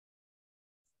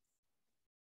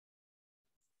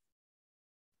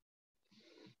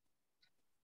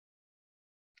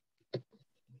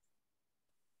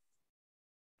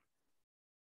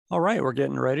All right, we're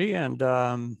getting ready,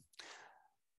 and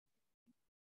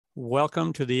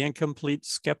welcome to the Incomplete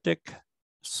Skeptic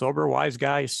Sober Wise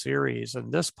Guy series.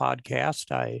 In this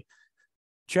podcast, I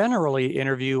generally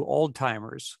interview old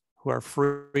timers who are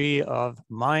free of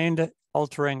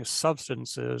mind-altering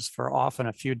substances for often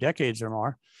a few decades or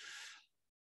more.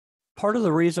 Part of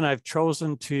the reason I've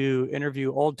chosen to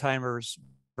interview old timers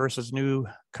versus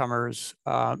newcomers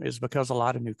is because a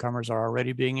lot of newcomers are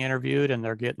already being interviewed and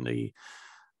they're getting the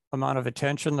amount of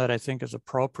attention that I think is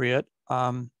appropriate.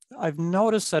 I've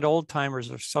noticed that old timers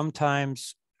are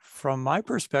sometimes, from my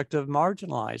perspective,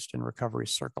 marginalized in recovery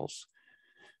circles.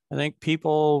 I think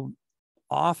people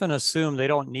often assume they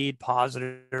don't need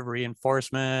positive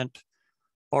reinforcement,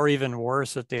 or even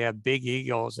worse, that they have big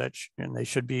egos and they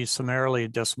should be summarily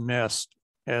dismissed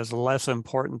as less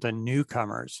important than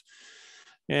newcomers.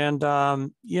 And,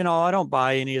 I don't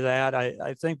buy any of that.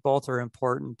 I think both are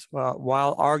important.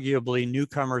 While arguably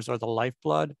newcomers are the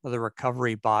lifeblood of the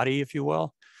recovery body, if you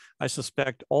will, I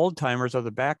suspect old timers are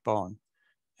the backbone.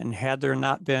 And had there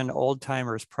not been old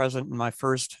timers present in my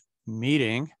first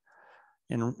meeting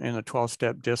in the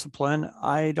 12-step discipline,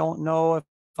 I don't know if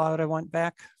I would have went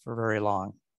back for very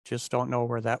long. Just don't know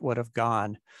where that would have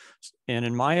gone. And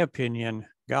in my opinion,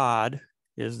 God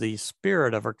is the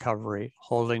spirit of recovery,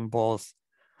 holding both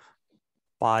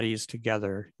bodies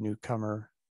together,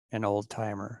 newcomer and old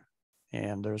timer.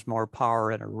 And there's more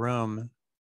power in a room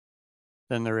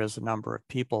than there is a number of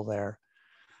people there.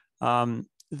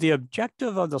 The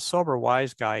objective of the Sober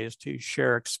Wise Guy is to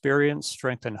share experience,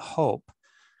 strength, and hope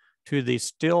to the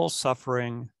still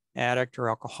suffering addict or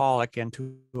alcoholic, and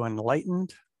to enlighten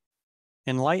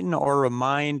or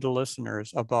remind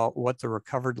listeners about what the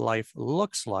recovered life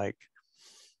looks like.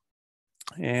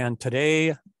 And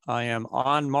today I am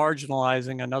on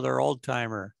marginalizing another old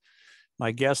timer.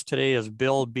 My guest today is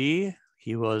Bill B.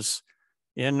 He was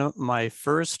in my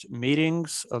first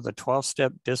meetings of the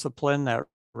 12-step discipline that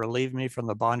relieved me from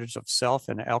the bondage of self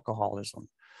and alcoholism.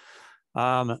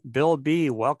 Bill B.,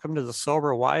 welcome to the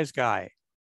Sober Wise Guy.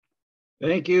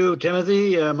 Thank you,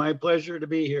 Timothy. My pleasure to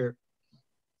be here.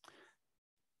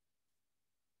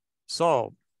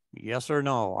 So, yes or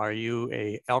no, are you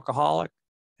an alcoholic,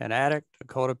 an addict, a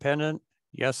codependent?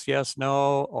 Yes, yes,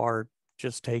 no, or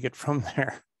just take it from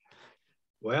there?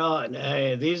 Well,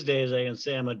 these days I can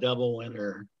say I'm a double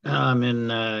winner. I'm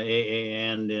in AA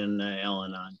and in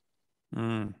Al-Anon.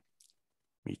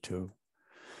 Me too.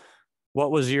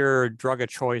 What was your drug of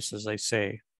choice, as they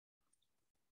say?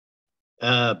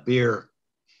 Beer.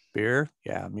 Beer?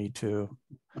 Yeah, me too.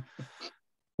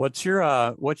 What's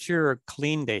your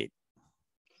clean date?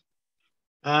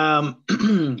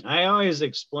 I always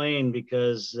explain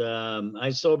because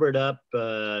I sobered up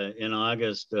in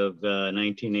August of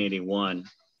 1981,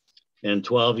 and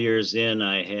 12 years in,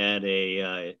 I had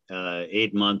a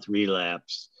 8-month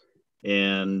relapse,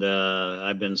 and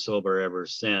I've been sober ever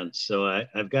since. So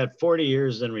I've got 40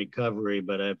 years in recovery,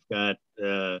 but I've got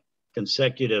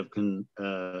consecutive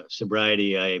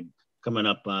sobriety. I'm coming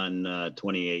up on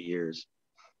 28 years.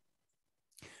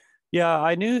 Yeah,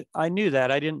 I knew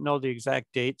that. I didn't know the exact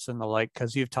dates and the like,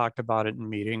 because you've talked about it in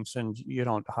meetings and you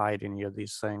don't hide any of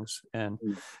these things. And,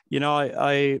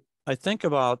 I think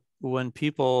about when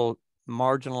people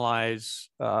marginalize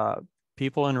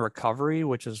people in recovery,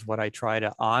 which is what I try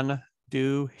to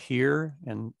undo here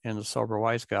in the Sober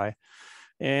Wise Guy.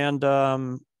 And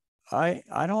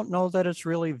I don't know that it's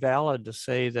really valid to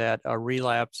say that a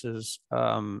relapse is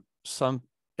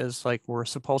like we're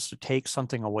supposed to take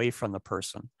something away from the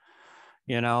person.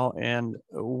 And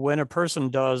when a person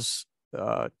does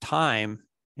time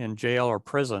in jail or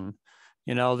prison,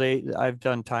 I've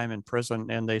done time in prison,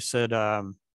 and they said that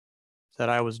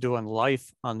I was doing life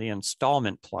on the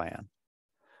installment plan.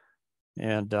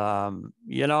 And,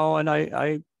 and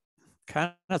I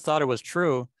kind of thought it was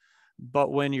true,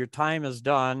 but when your time is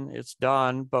done, it's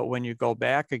done. But when you go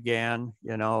back again,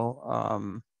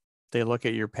 they look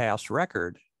at your past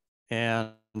record.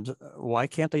 And why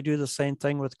can't they do the same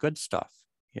thing with good stuff?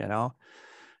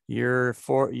 You're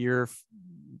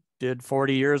did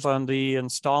 40 years on the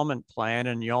installment plan,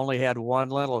 and you only had one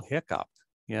little hiccup,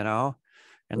 and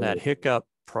that hiccup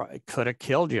could have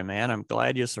killed you, man. I'm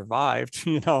glad you survived,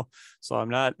 So I'm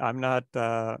not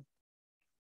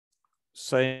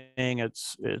saying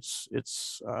it's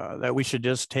that we should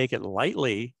just take it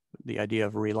lightly, the idea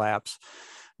of relapse.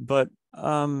 But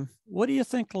what do you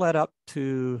think led up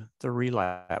to the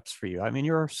relapse for you? I mean,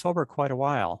 you're sober quite a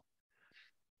while.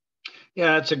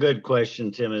 Yeah, that's a good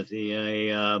question, Timothy.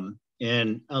 And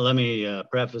let me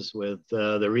preface with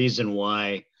the reason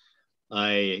why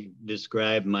I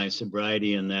describe my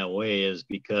sobriety in that way is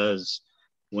because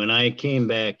when I came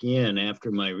back in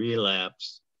after my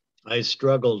relapse, I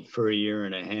struggled for a year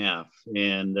and a half,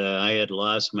 and I had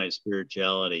lost my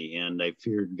spirituality, and I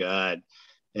feared God,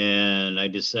 and I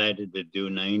decided to do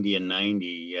 90 and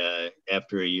 90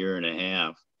 after a year and a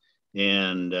half,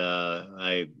 and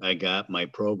I got my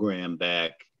program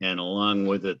back, and along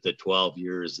with it, the 12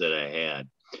 years that I had.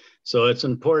 So it's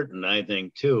important, I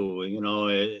think, too,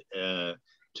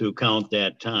 to count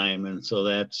that time, and so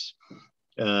that's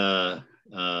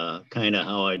kind of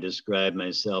how I describe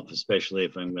myself, especially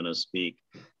if I'm going to speak,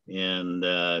 and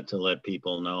to let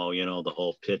people know, the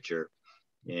whole picture.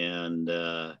 And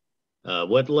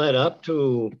what led up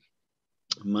to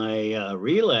my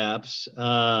relapse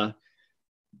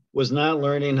was not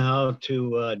learning how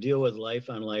to deal with life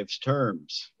on life's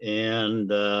terms. And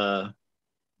the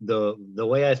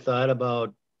way I thought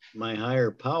about my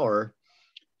higher power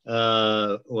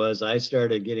was I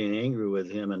started getting angry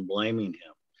with him and blaming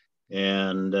him.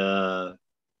 And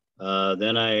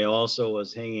then I also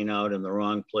was hanging out in the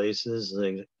wrong places.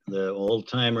 The old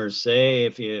timers say,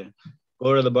 if you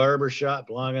go to the barber shop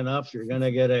long enough, you're going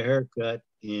to get a haircut.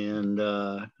 And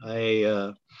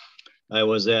I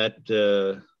was at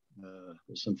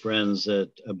some friends at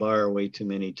a bar way too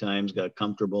many times, got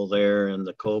comfortable there, and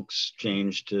the Cokes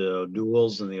changed to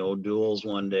O'Doul's, and the O'Doul's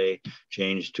one day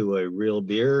changed to a real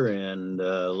beer, and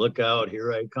look out,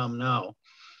 here I come now.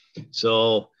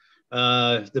 So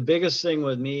the biggest thing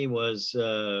with me was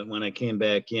when I came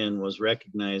back in was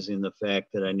recognizing the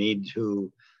fact that I need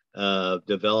to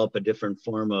develop a different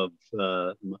form of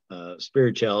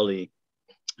spirituality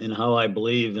and how I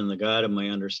believe in the God of my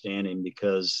understanding,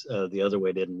 because the other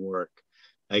way didn't work.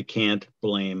 I can't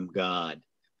blame God.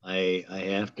 I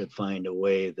have to find a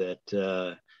way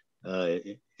that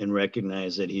and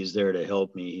recognize that he's there to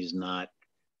help me. He's not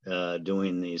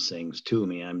doing these things to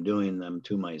me. I'm doing them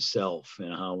to myself,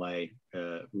 and how I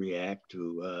react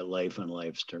to life on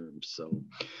life's terms. So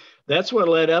that's what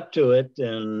led up to it.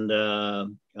 And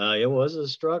it was a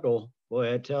struggle.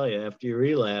 Boy, I tell you, after you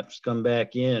relapse, come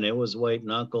back in, it was white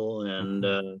knuckle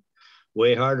and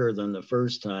way harder than the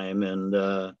first time.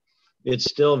 And it's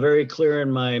still very clear in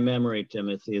my memory,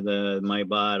 Timothy, my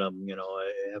bottom,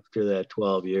 after that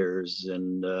 12 years.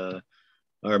 And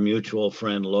our mutual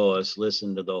friend Lois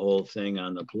listened to the whole thing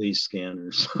on the police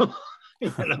scanner. So,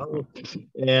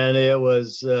 and it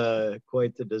was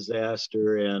quite the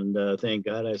disaster. And thank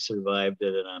God I survived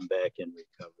it, and I'm back in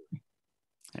recovery.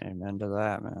 Amen to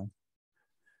that, man.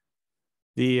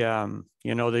 The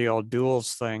the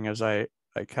O'Doul's thing is I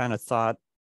kind of thought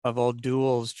of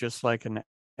O'Doul's just like an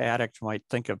addict might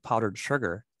think of powdered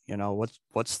sugar.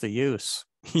 What's the use?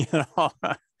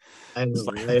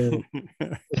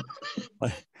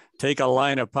 Like, take a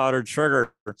line of powdered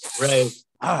sugar. Right.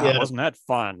 Yeah. Wasn't that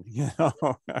fun?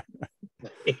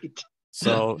 Right.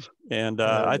 So, and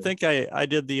I think I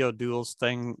did the O'Doul's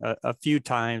thing a few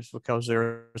times, because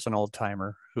there's an old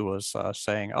timer who was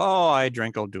saying, "Oh, I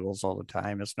drink O'Doul's all the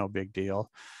time. It's no big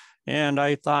deal." And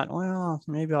I thought, well,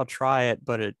 maybe I'll try it,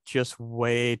 but it just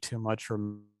way too much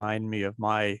remind me of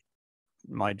my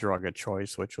drug of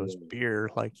choice, which was beer,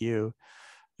 like you.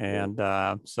 And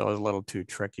so it was a little too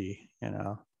tricky,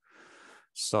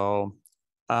 So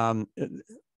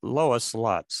Lois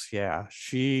Lutz, yeah,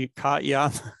 she caught you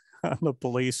on the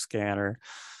police scanner.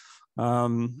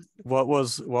 What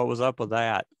was up with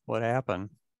that? What happened?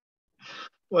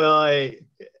 Well,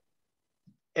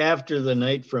 after the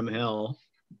night from hell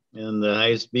and the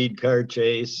high-speed car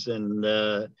chase and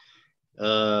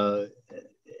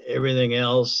everything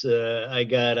else, I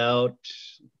got out,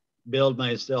 bailed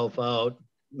myself out,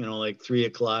 like 3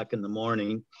 o'clock in the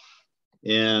morning,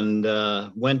 and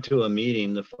went to a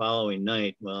meeting the following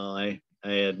night. Well, I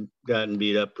had gotten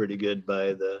beat up pretty good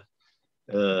by the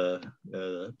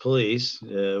police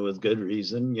with good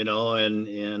reason,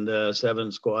 and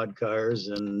 7 squad cars.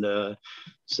 And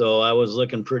so I was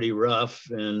looking pretty rough,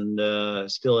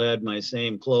 and still had my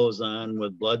same clothes on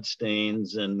with blood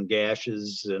stains and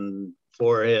gashes and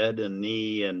forehead and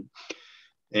knee.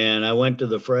 And I went to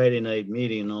the Friday night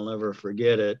meeting. I'll never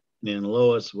forget it. And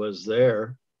Lois was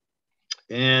there.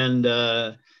 And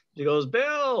she goes,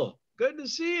 "Bill, good to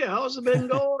see you. How's it been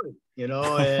going?"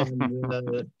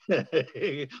 And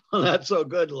well, not so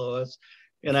good, Lois.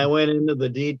 And I went into the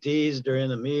DTs during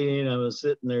the meeting. I was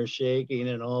sitting there shaking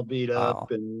and all beat up.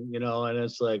 Wow. And, and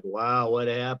it's like, wow, what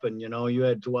happened? You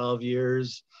had 12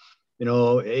 years,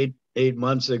 8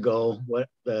 months ago. What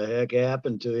the heck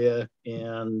happened to you?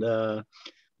 And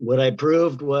what I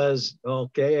proved was,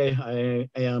 okay, I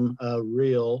am a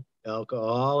real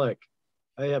alcoholic.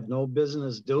 I have no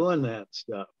business doing that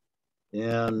stuff.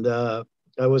 And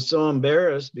I was so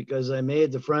embarrassed because I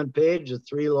made the front page of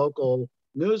 3 local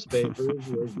newspapers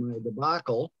with my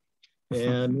debacle,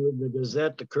 and the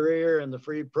Gazette, the Courier, and the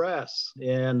Free Press.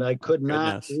 And I could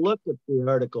not Goodness. look at the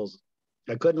articles.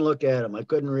 I couldn't look at them. I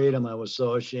couldn't read them. I was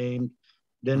so ashamed.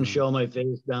 Didn't show my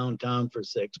face downtown for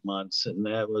 6 months. And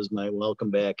that was my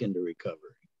welcome back into recovery.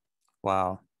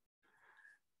 Wow.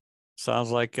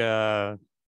 Sounds like a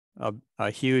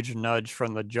huge nudge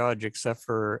from the judge, except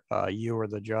for you were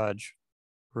the judge.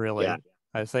 Really. Yeah.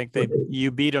 I think you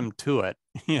beat them to it,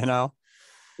 you know?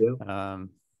 Yeah.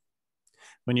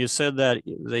 When you said that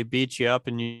they beat you up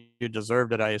and you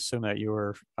deserved it, I assume that you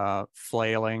were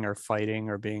flailing or fighting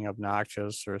or being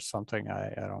obnoxious or something.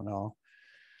 I don't know.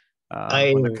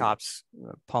 When the cops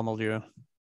pummeled you.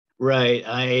 Right.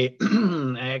 I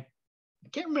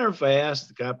can't remember if I asked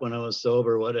the cop when I was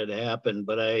sober what had happened,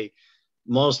 but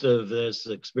most of this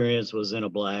experience was in a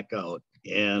blackout.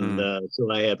 And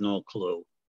so I had no clue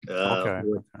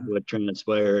what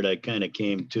transpired. I kind of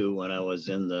came to when I was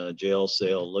in the jail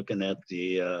cell looking at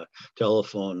the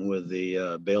telephone with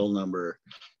the bail number,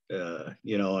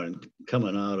 and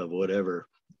coming out of whatever.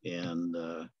 And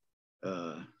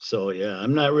so, yeah,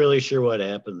 I'm not really sure what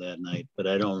happened that night, but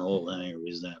I don't hold any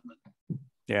resentment.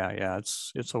 Yeah,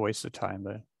 it's a waste of time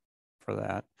for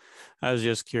that. I was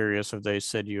just curious if they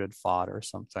said you had fought or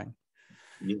something.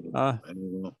 I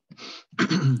don't know.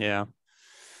 Yeah.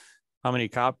 How many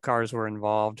cop cars were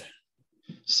involved?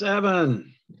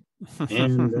 7.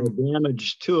 And I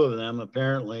damaged 2 of them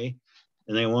apparently,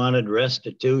 and they wanted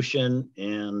restitution.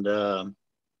 And I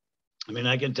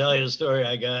can tell you the story.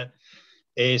 I got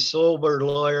a sober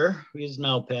lawyer. He's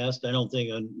now passed. I don't think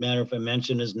it would matter if I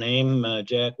mention his name,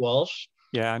 Jack Walsh.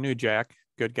 Yeah, I knew Jack.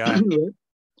 Good guy.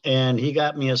 And he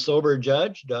got me a sober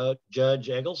judge, Judge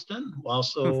Eggleston,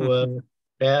 also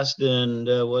passed and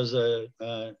was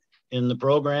in the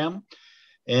program.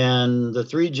 And the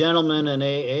 3 gentlemen in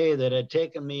AA that had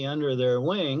taken me under their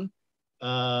wing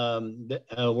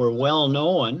were well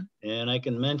known, and I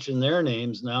can mention their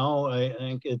names now. I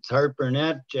think it's Hart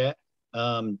Burnett,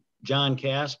 John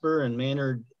Casper, and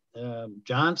Maynard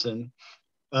Johnson.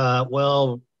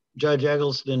 Well, Judge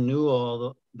Eggleston knew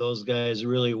all those guys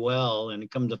really well,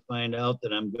 and come to find out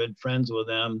that I'm good friends with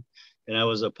them, and I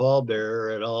was a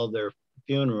pallbearer at all their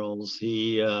funerals.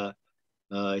 He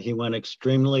went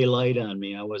extremely light on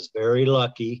me. I was very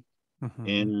lucky,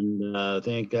 and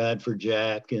thank God for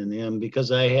Jack and him,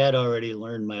 because I had already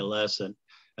learned my lesson.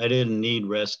 I didn't need I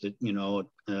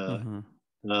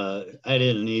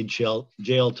didn't need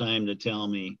jail time to tell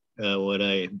me what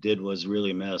I did was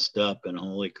really messed up, and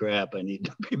holy crap, I need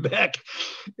to be back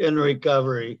in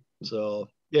recovery. So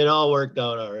it all worked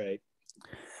out all right.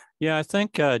 Yeah, I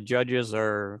think judges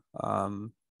are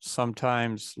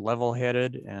sometimes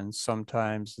level-headed and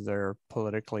sometimes they're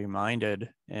politically minded.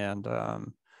 And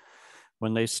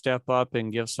when they step up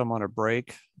and give someone a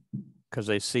break because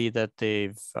they see that they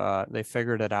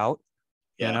figured it out,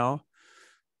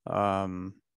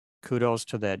 kudos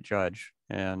to that judge.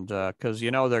 And because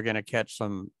they're going to catch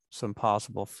some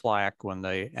possible flack when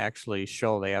they actually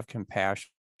show they have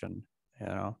compassion, and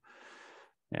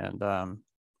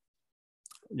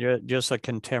just a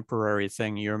contemporary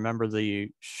thing. You remember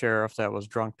the sheriff that was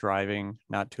drunk driving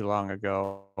not too long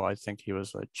ago? I think he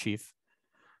was a chief.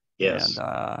 Yes.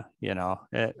 And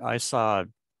I saw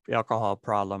alcohol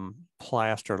problem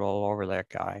plastered all over that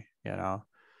guy,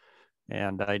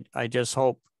 and I just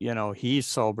hope, he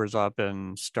sobers up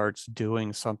and starts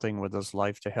doing something with his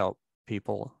life to help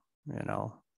people,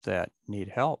 that need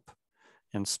help,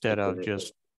 instead of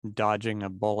just dodging a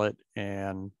bullet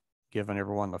and giving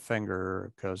everyone the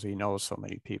finger because he knows so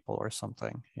many people or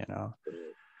something,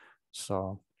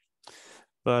 So,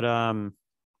 but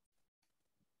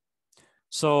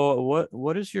so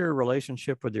what does your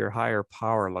relationship with your higher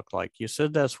power look like? You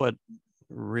said that's what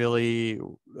really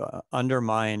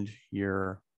undermined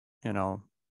your,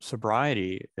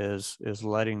 sobriety is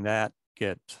letting that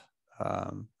get,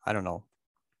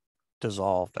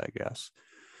 dissolved, I guess.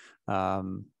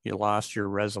 You lost your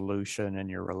resolution and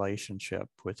your relationship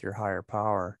with your higher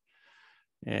power.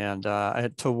 And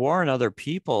to warn other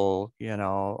people,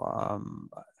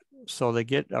 so they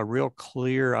get a real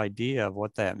clear idea of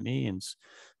what that means.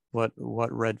 What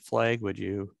red flag would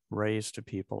you raise to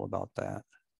people about that?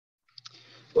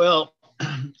 Well,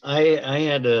 I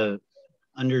had to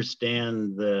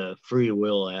understand the free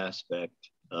will aspect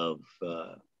of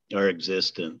our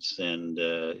existence, and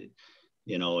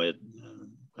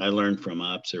I learned from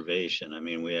observation. I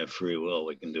mean, we have free will;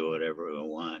 we can do whatever we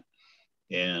want,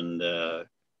 and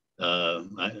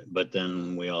but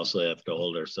then we also have to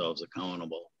hold ourselves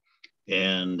accountable.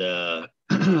 And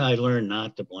I learned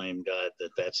not to blame God,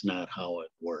 that's not how it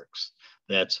works.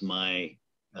 That's my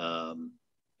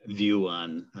view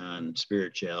on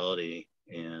spirituality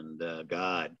and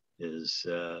God is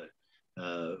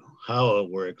how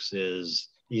it works is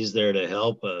he's there to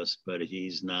help us, but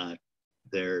he's not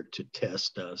there to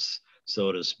test us,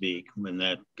 so to speak. When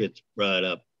that gets brought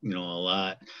up, a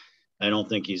lot, I don't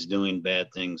think he's doing bad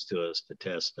things to us to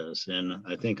test us. And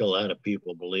I think a lot of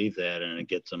people believe that, and it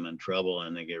gets them in trouble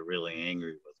and they get really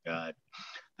angry with God.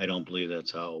 I don't believe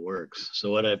that's how it works.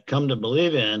 So what I've come to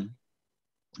believe in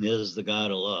is the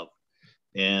God of love.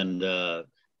 And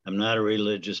I'm not a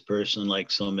religious person like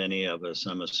so many of us.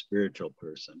 I'm a spiritual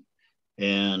person.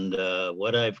 And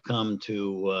what I've come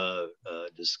to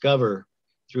discover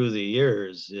through the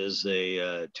years is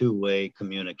a two-way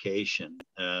communication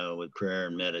with prayer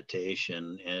and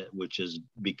meditation, which has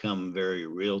become very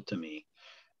real to me.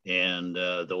 And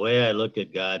the way I look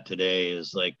at God today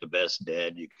is like the best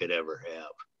dad you could ever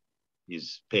have.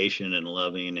 He's patient and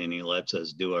loving, and he lets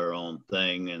us do our own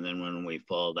thing. And then when we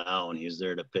fall down, he's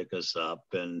there to pick us up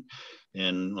and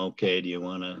okay, do you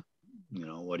want to,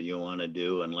 what do you want to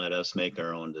do? And let us make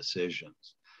our own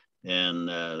decisions. And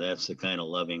that's the kind of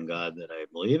loving God that I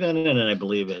believe in, and I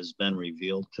believe has been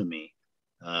revealed to me,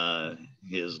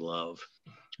 his love.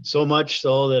 So much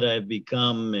so that I've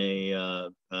become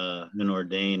an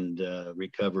ordained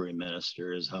recovery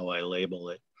minister is how I label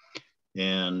it.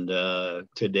 And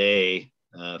today,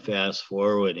 fast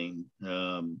forwarding,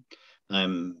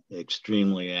 I'm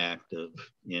extremely active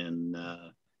in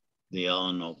the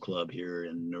Alano Club here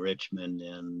in Richmond,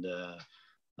 and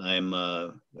I'm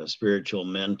a spiritual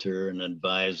mentor and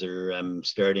advisor. I'm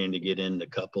starting to get into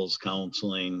couples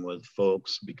counseling with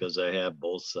folks because I have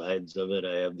both sides of it.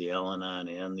 I have the Al-Anon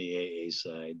and the AA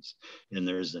sides, and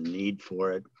there's a need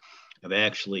for it. I've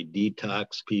actually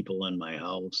detoxed people in my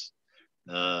house.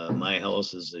 My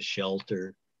house is a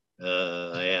shelter.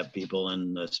 I have people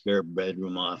in the spare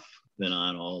bedroom off and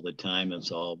on all the time.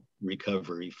 It's all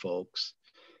recovery folks.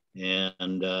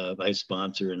 And I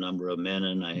sponsor a number of men,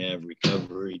 and I have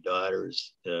recovery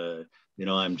daughters.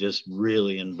 I'm just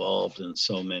really involved in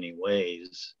so many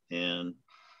ways. And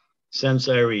since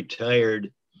I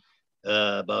retired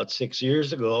about 6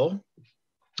 years ago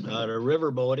out of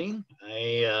riverboating,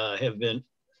 I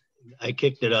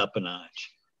kicked it up a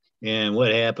notch. And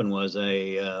what happened was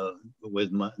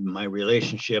with my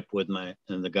relationship with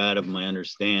the God of my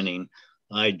understanding,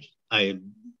 I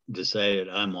decided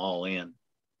I'm all in.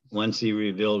 Once he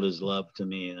revealed his love to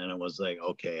me, and then it was like,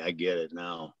 okay, I get it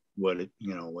now. What do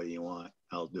you want?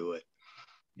 I'll do it.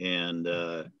 And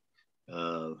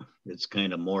it's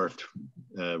kind of morphed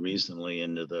recently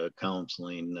into the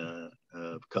counseling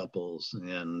of couples.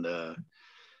 And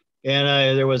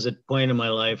there was a point in my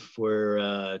life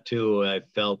where, too, I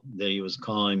felt that he was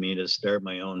calling me to start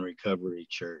my own recovery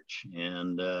church.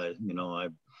 And,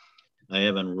 I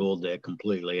haven't ruled that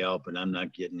completely out, but I'm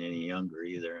not getting any younger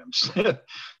either.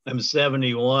 I'm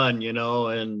 71,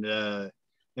 and I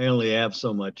only have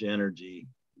so much energy.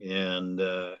 And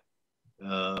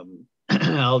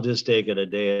I'll just take it a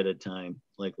day at a time,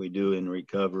 like we do in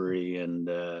recovery, and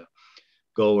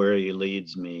go where he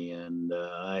leads me. And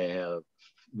I have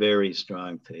very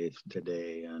strong faith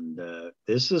today. And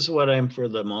this is what I'm for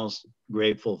the most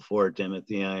grateful for,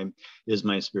 Timothy, is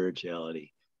my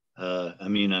spirituality.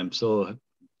 I'm so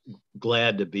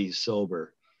glad to be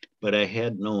sober, but I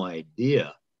had no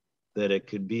idea that it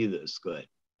could be this good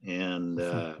and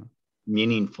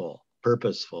meaningful,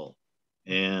 purposeful.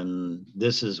 And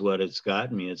this is what it's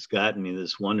gotten me. It's gotten me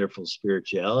this wonderful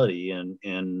spirituality,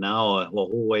 and now a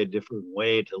whole way different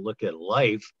way to look at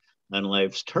life on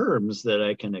life's terms that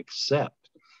I can accept.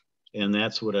 And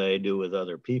that's what I do with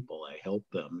other people. I help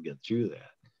them get through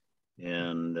that.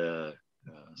 And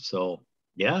so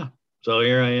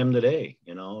here I am today,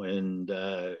 and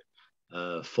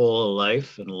full of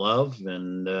life and love.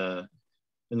 And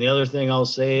the other thing I'll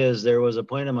say is there was a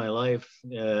point in my life,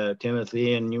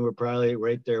 Timothy, and you were probably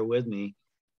right there with me,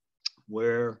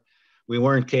 where we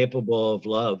weren't capable of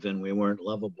love and we weren't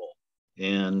lovable.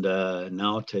 And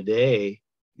now today,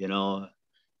 I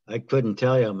couldn't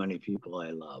tell you how many people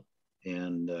I love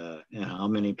and how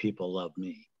many people love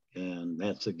me. And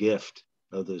that's a gift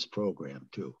of this program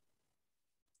too.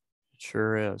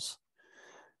 Sure is.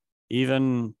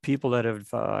 Even people that have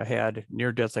had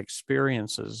near-death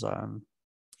experiences,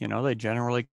 they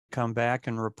generally come back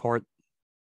and report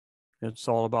it's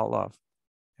all about love.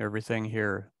 Everything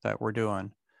here that we're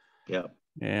doing. Yeah.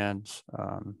 And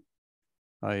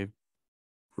I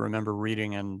remember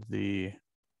reading in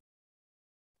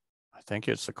I think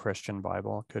it's the Christian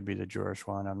Bible. It could be the Jewish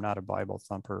one. I'm not a Bible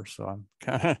thumper, so I'm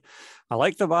kind of, I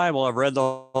like the Bible. I've read the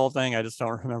whole thing. I just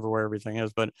don't remember where everything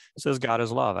is, but it says God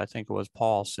is love. I think it was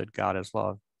Paul said God is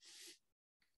love.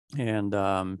 And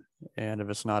if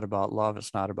it's not about love,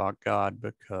 it's not about God,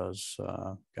 because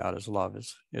God is love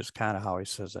is kind of how he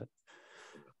says it.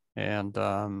 And,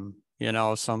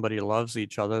 if somebody loves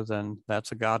each other, then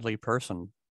that's a godly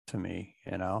person to me,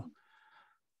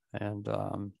 And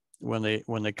when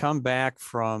they come back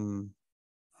from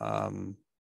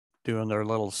doing their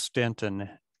little stint in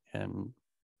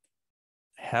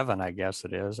heaven, I guess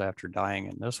it is, after dying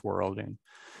in this world, and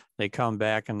they come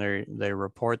back and they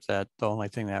report that the only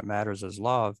thing that matters is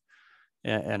love.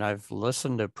 And I've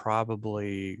listened to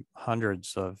probably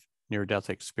hundreds of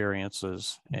near-death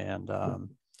experiences, and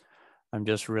I'm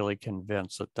just really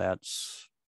convinced that that's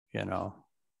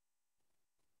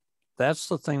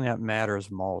the thing that matters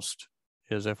most,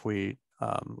 is if we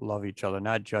love each other,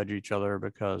 not judge each other,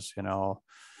 because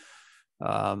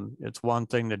it's one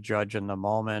thing to judge in the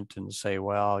moment and say,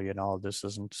 well, this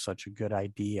isn't such a good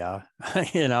idea,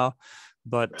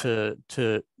 but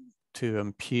to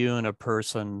impugn a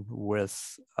person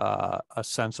with a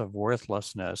sense of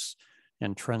worthlessness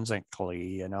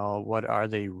intrinsically, what are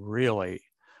they really?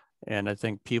 And I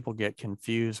think people get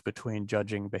confused between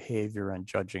judging behavior and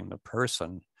judging the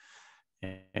person.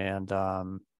 And,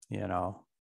 and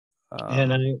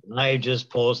I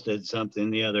just posted something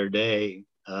the other day.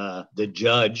 The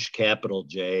judge, capital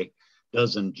J,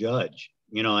 doesn't judge.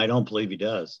 I don't believe he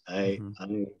does. I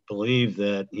believe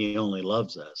that he only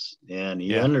loves us, and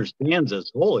he understands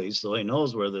us fully, so he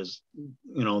knows where these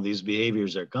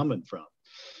behaviors are coming from.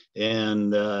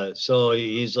 And so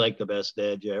he's like the best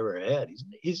dad you ever had.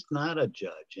 He's not a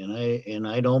judge, and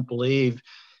I don't believe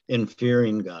in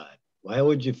fearing God. Why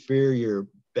would you fear your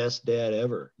best dad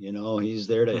ever? He's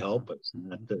there to help us,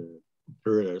 not to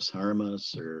hurt us, harm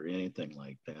us, or anything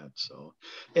like that. So,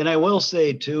 and I will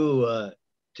say too,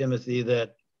 Timothy,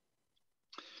 that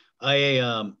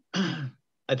I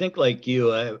think, like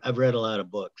you, I've read a lot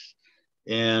of books,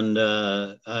 and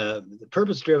the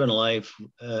Purpose-Driven Life,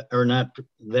 or not,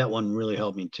 that one really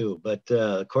helped me too. But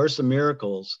Course of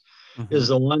Miracles is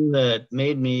the one that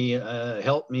made me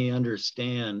help me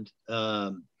understand.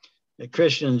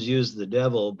 Christians use the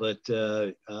devil, but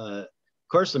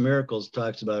Course of Miracles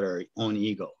talks about our own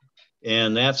ego.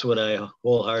 And that's what I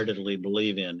wholeheartedly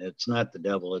believe in. It's not the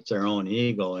devil, it's our own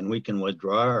ego. And we can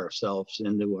withdraw ourselves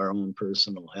into our own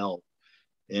personal health.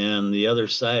 And the other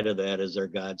side of that is our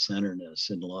God-centeredness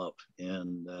and love.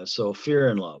 And so fear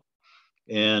and love.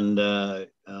 And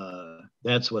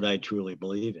that's what I truly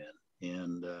believe in.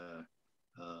 And,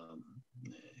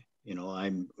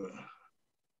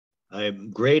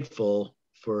 I'm grateful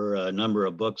for a number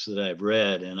of books that I've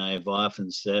read, and I've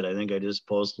often said, I think I just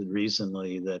posted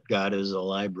recently, that God is a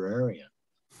librarian.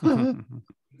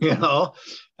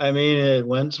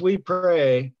 Once we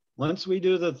pray, once we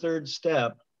do the third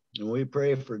step and we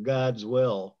pray for God's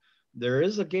will, there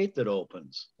is a gate that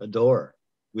opens, a door.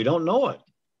 We don't know it.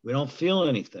 We don't feel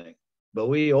anything, but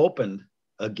we opened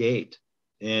a gate,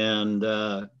 and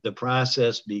the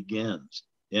process begins.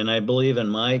 And I believe in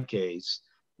my case,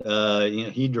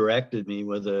 he directed me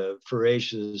with a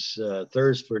voracious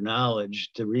thirst for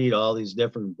knowledge to read all these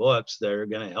different books that are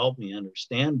going to help me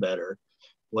understand better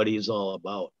what he's all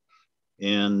about.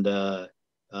 And, I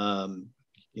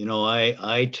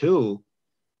too,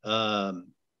 I'm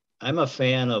a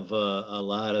fan of a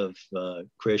lot of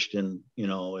Christian,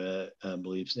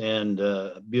 beliefs, and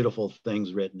beautiful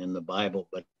things written in the Bible,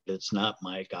 but it's not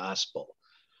my gospel.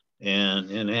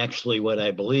 And actually what I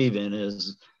believe in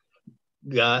is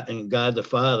God, and God the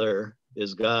Father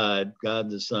is God,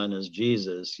 God the Son is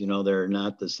Jesus. They're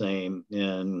not the same.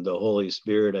 And the Holy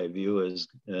Spirit I view as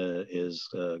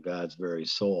God's very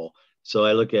soul. So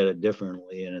I look at it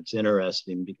differently, and it's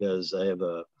interesting because I have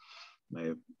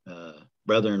my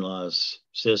brother-in-law's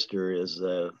sister is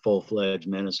a full-fledged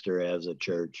minister, has a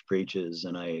church, preaches,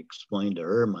 and I explained to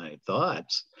her my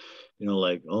thoughts,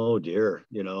 like, oh dear,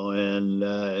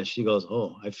 and she goes,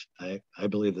 oh, I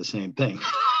believe the same thing.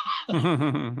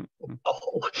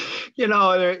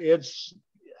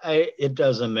 It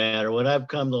doesn't matter. What I've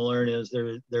come to learn is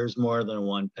there's more than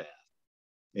one path.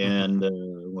 And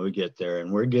we get there,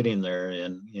 and we're getting there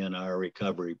in our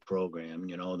recovery program.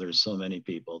 There's so many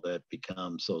people that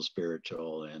become so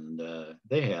spiritual, and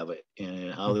they have it.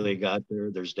 And how they got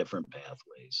there, there's different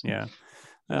pathways. Yeah.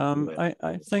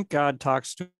 I think God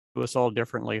talks to us all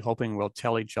differently, hoping we'll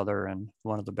tell each other. And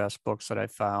one of the best books that I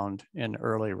found in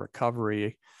early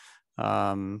recovery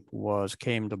was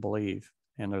Came to Believe.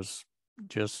 And there's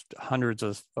just hundreds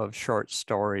of short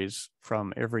stories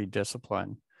from every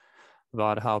discipline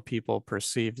about how people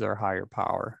perceive their higher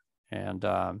power. And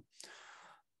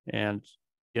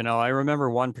you know, I remember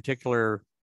one particular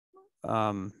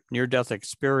near-death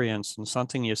experience, and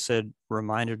something you said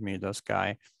reminded me of this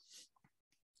guy.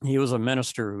 He was a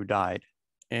minister who died,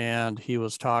 and he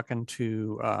was talking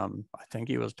to, I think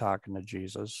he was talking to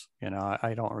Jesus. You know,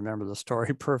 I don't remember the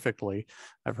story perfectly.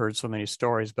 I've heard so many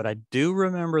stories, but I do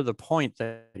remember the point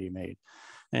that he made.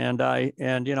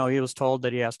 And you know, he was told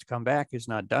that he has to come back. He's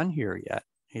not done here yet.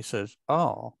 He says,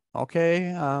 "Oh,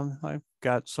 okay. I've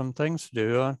got some things to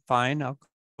do. Fine, I'll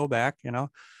go back." You know,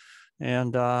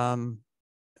 and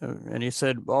he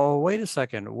said, "Oh, wait a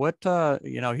second. What?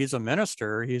 You know, he's a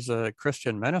minister. He's a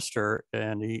Christian minister."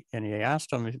 And he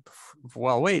asked him,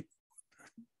 "Well, wait.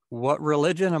 What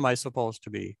religion am I supposed to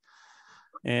be?"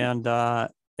 And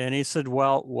he said,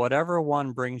 "Well, whatever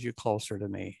one brings you closer to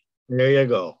me." There you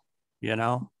go. You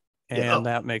know, Yeah. and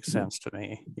that makes sense to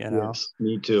me. You know, yes,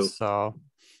 me too. So,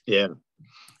 yeah.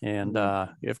 And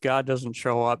if God doesn't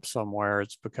show up somewhere,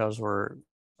 it's because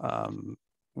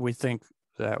we think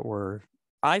that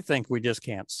I think we just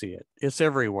can't see it. It's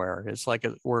everywhere. It's like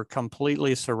we're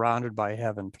completely surrounded by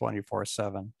heaven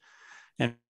 24/7.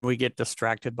 And we get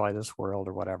distracted by this world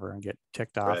or whatever and get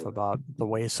ticked off about the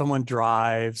way someone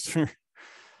drives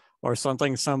or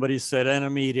something somebody said in a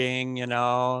meeting, you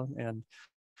know, and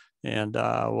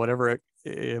whatever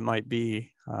it might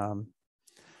be.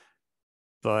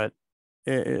 But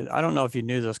I don't know if you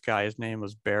knew this guy. His name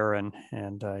was Barron,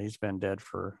 and he's been dead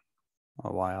for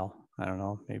a while. I don't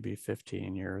know, maybe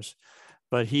 15 years.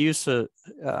 But he used to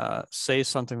say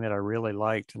something that I really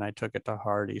liked, and I took it to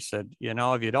heart. He said, "You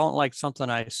know, if you don't like something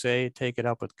I say, take it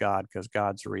up with God, because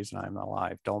God's the reason I'm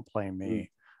alive. Don't blame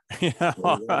me." You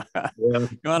know?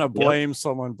 You want to blame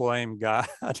someone, blame God.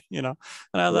 You know,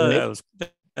 and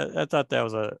I thought that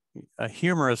was a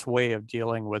humorous way of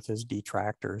dealing with his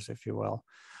detractors, if you will.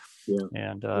 Yeah.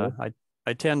 And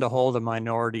I tend to hold a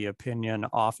minority opinion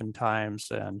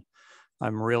oftentimes, and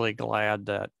I'm really glad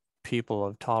that people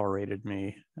have tolerated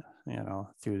me, you know,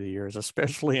 through the years,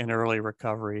 especially in early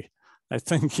recovery. I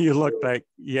think you look like,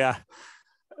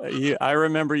 I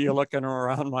remember you looking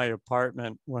around my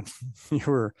apartment when you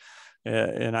were,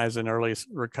 and I was in early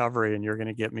recovery, and you're going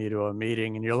to get me to a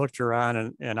meeting, and you looked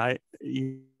around, and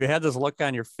you had this look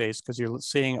on your face because you're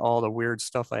seeing all the weird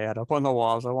stuff I had up on the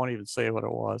walls. I won't even say what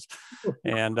it was.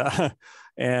 And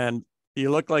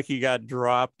you looked like you got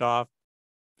dropped off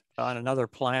on another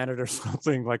planet or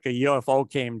something, like a UFO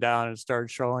came down and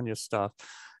started showing you stuff.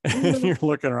 And you're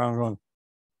looking around going,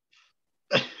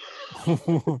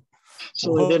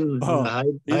 so I didn't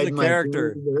he's a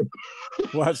character.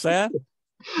 What's that?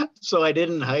 So I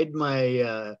didn't hide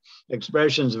my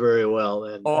expressions very well.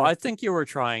 And I think you were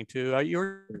trying to. You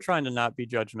were trying to not be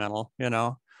judgmental, you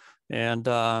know. And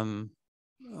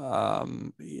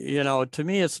you know, to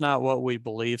me, it's not what we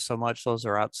believe so much. Those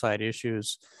are outside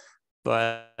issues.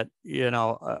 But, you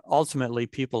know, ultimately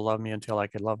people love me until I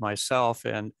could love myself.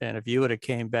 And if you would have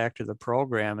came back to the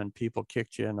program and people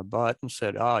kicked you in the butt and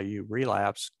said, "Oh, you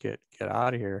relapsed, get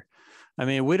out of here." I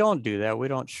mean, we don't do that. We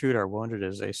don't shoot our wounded,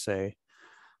 as they say.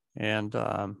 And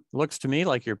looks to me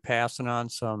like you're passing on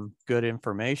some good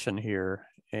information here,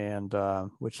 and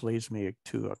which leads me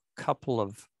to a couple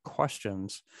of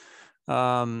questions.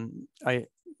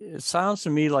 It sounds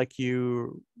to me like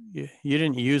you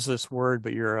didn't use this word,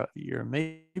 but you're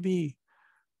maybe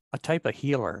a type of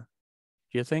healer.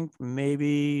 Do you think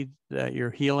maybe that you're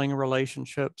healing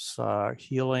relationships with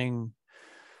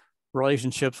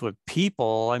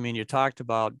people? I mean, you talked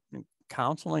about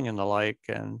counseling and the like,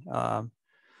 and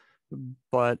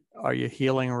but are you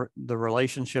healing the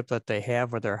relationship that they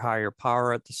have with their higher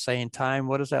power at the same time?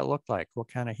 What does that look like? What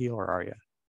kind of healer are you?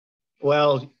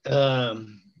 Well,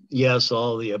 yes,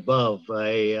 all the above.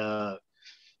 I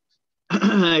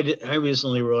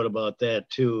recently wrote about that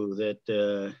too.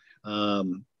 That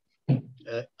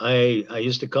I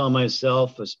used to call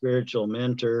myself a spiritual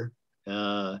mentor.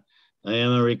 I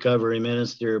am a recovery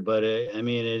minister, but I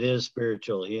mean, it is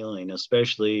spiritual healing,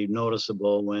 especially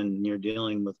noticeable when you're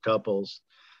dealing with couples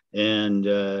and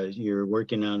you're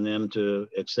working on them to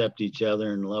accept each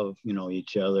other and love, you know,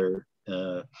 each other.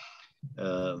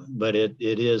 But it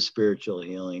is spiritual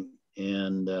healing.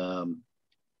 And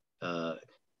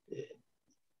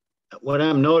what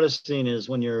I'm noticing is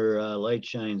when your light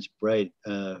shines bright,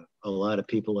 a lot of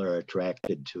people are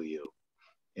attracted to you.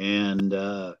 And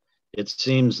it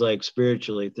seems like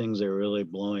spiritually things are really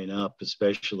blowing up,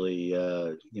 especially,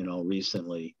 you know,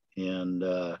 recently. And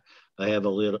I have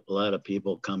a lot of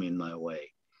people coming my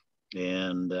way.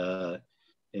 And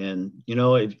And you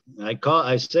know,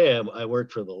 I say I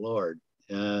work for the Lord,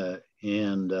 and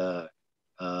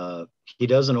He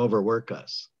doesn't overwork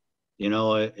us. You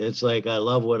know, it's like I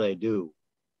love what I do,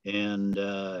 and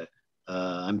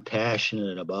I'm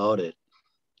passionate about it,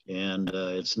 and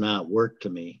it's not work to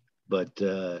me, but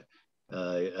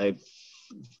I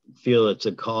feel it's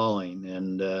a calling,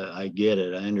 and I get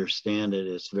it. I understand it.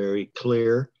 It's very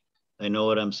clear. I know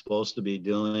what I'm supposed to be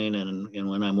doing, and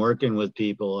when I'm working with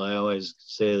people, I always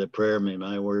say the prayer, may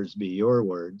my words be your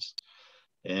words.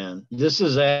 And this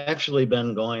has actually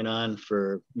been going on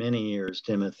for many years,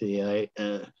 Timothy.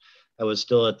 I was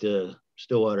still at the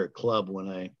Stillwater Club when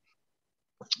I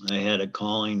had a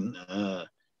calling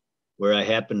where I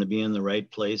happened to be in the right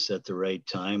place at the right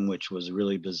time, which was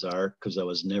really bizarre because I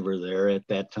was never there at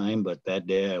that time, but that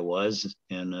day I was.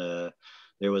 And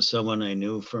there was someone I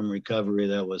knew from recovery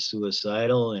that was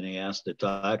suicidal, and he asked to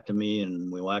talk to me.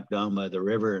 And we walked down by the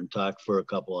river and talked for a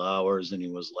couple of hours, and he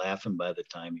was laughing by the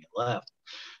time he left.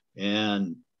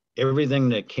 And everything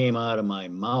that came out of my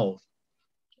mouth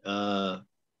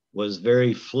was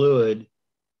very fluid,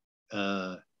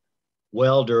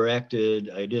 well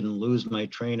directed. I didn't lose my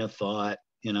train of thought.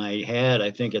 And I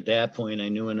think at that point, I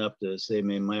knew enough to say,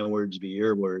 may my words be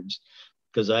your words,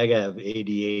 because I have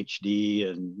ADHD,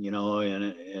 and, you know,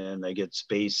 and I get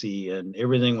spacey, and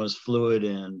everything was fluid.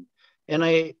 And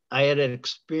I had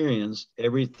experienced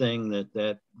everything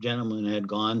that gentleman had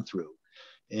gone through.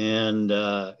 And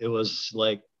it was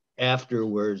like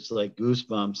afterwards, like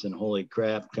goosebumps and holy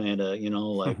crap, kind of, you know,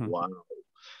 like, wow.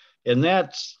 And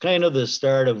that's kind of the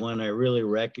start of when I really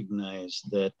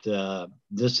recognized that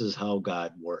this is how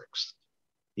God works.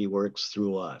 He works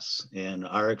through us and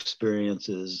our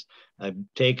experiences. I've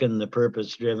taken the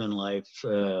Purpose Driven Life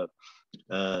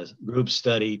group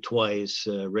study twice,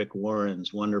 Rick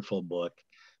Warren's wonderful book.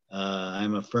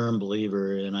 I'm a firm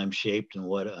believer, and I'm shaped in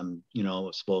what I'm, you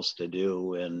know, supposed to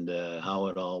do, and how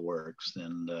it all works.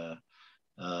 And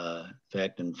in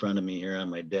fact, in front of me here on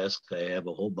my desk, I have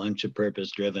a whole bunch of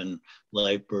purpose-driven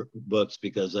life books,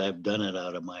 because I've done it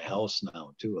out of my house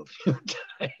now too a few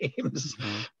times.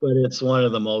 Mm-hmm. But it's one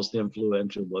of the most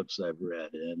influential books I've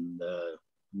read, and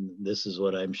this is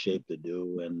what I'm shaped to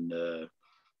do. And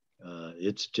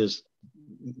it's just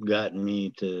gotten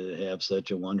me to have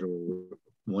such a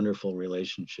wonderful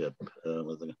relationship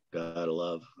with the God of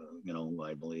love, you know, who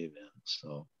I believe in.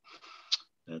 So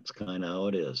that's kind of how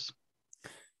it is.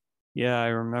 Yeah, I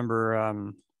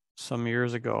remember some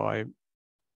years ago,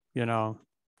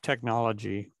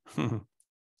 technology,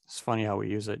 it's funny how we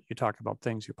use it. You talk about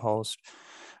things you post,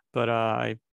 but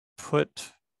I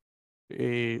put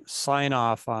a sign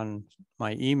off on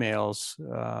my emails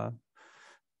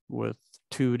with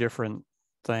two different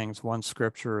things. One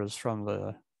scripture is from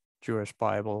the Jewish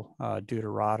Bible,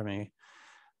 Deuteronomy.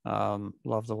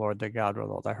 Love the Lord thy God with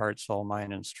all thy heart, soul,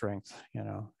 mind, and strength, you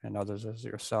know, and others as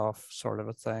yourself, sort of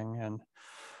a thing.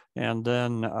 And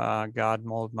then God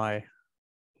mold my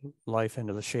life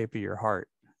into the shape of your heart,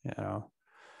 you know.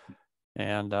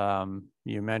 And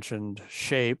you mentioned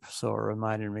shape, so it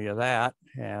reminded me of that.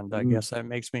 And I guess that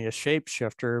makes me a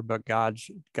shapeshifter, but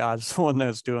God's the one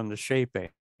that's doing the shaping,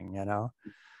 you know.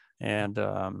 And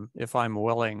if I'm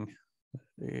willing,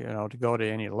 you know, to go to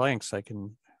any lengths, I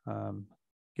can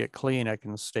get clean, I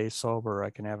can stay sober, I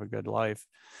can have a good life.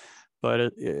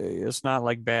 But it's not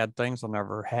like bad things will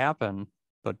never happen,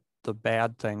 but the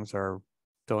bad things are,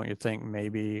 don't you think,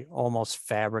 maybe almost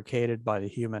fabricated by the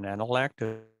human intellect?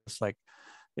 It's like,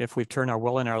 if we turn our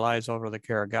will and our lives over to the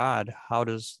care of God, how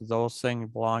does those things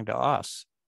belong to us?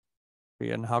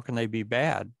 And how can they be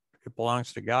bad? It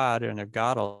belongs to God, and if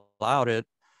God allowed it,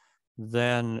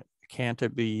 then can't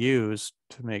it be used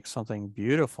to make something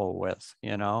beautiful with,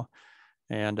 you know?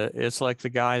 And it's like the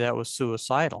guy that was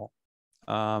suicidal.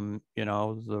 You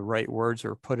know, the right words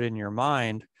are put in your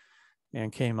mind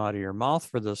and came out of your mouth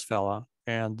for this fella.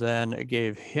 And then it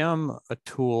gave him a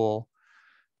tool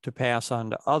to pass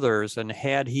on to others. And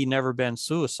had he never been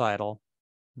suicidal,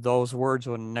 those words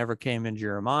would never came into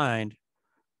your mind.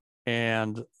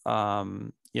 And,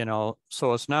 you know,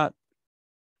 so it's not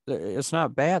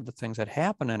bad, the things that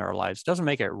happen in our lives. It doesn't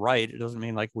make it right. It doesn't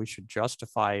mean like we should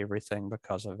justify everything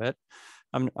because of it.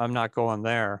 I'm not going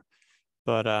there.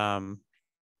 But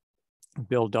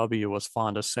Bill W. was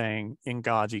fond of saying, in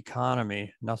God's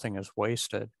economy, nothing is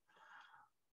wasted.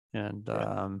 And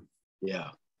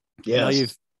yes. Now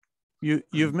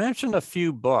you've mentioned a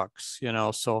few books, you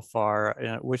know, so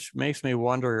far, which makes me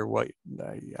wonder what,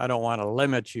 I don't want to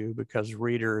limit you because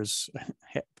readers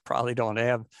probably don't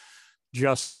have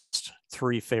just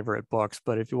 3 favorite books,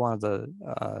 but if you wanted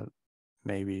to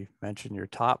maybe mention your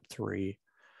top 3,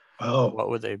 what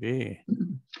would they be?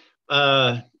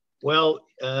 Well,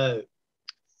 the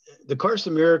Course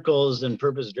in Miracles and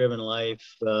Purpose-Driven Life,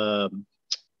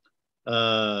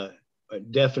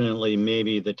 definitely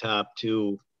maybe the top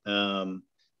two.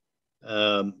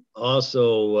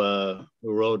 Also, The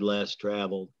Road Less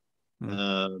Traveled.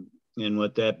 And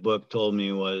what that book told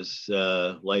me was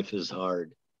life is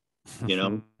hard, you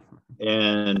know,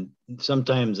 and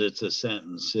sometimes it's a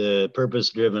sentence,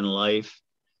 purpose-driven life.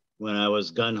 When I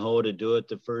was gung-ho to do it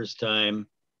the first time,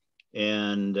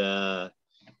 and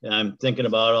I'm thinking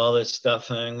about all this stuff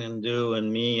I'm going to do,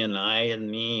 and me and I and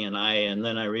me and I, and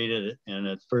then I read it, and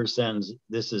the first sentence,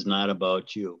 this is not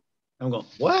about you. I'm going,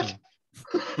 what?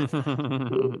 It's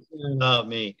not about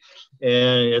me.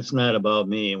 And it's not about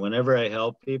me. Whenever I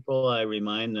help people, I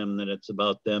remind them that it's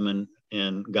about them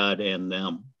and God and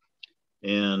them.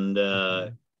 And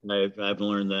I've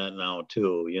learned that now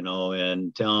too, you know,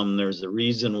 and tell them there's a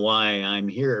reason why I'm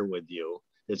here with you.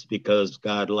 It's because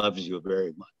God loves you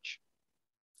very much.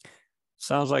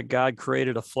 Sounds like God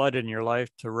created a flood in your life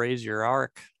to raise your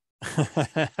ark.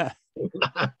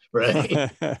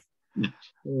 Right.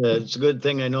 It's a good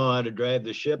thing I know how to drive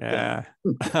the ship. Yeah.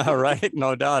 Right.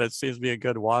 No doubt. It seems to be a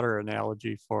good water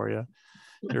analogy for you.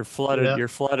 You're flooded. Yeah. You're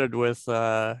flooded with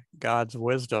God's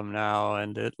wisdom now,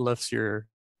 and it lifts your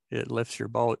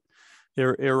boat.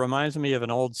 It reminds me of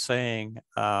an old saying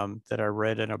that I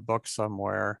read in a book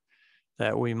somewhere,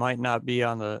 that we might not be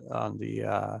on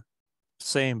the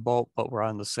same boat, but we're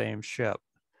on the same ship.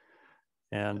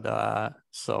 And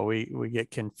so we get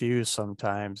confused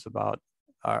sometimes about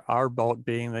our boat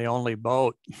being the only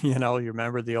boat. You know, you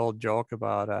remember the old joke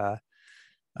about a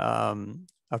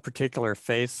particular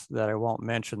faith that I won't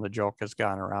mention. The joke has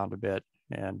gone around a bit,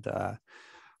 and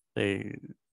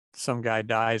some guy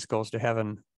dies, goes to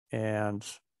heaven, and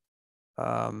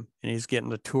he's getting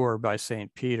the tour by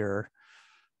St. Peter,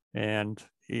 and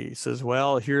he says,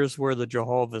 well, here's where the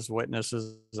Jehovah's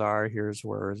Witnesses are. Here's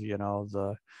where, you know,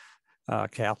 the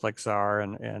Catholics are.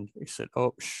 And he said,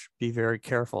 oh, be very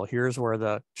careful. Here's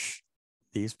where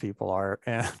these people are.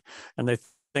 And they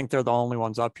think they're the only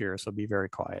ones up here. So be very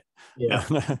quiet. Yeah.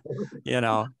 You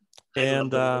know,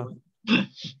 and,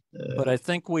 but I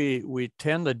think we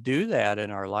tend to do that in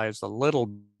our lives a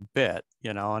little bit,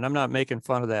 you know, and I'm not making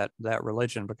fun of that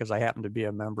religion, because I happen to be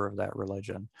a member of that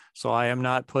religion. So I am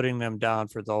not putting them down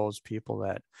for those people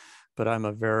but I'm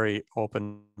a very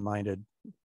open-minded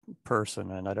person,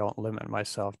 and I don't limit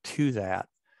myself to that.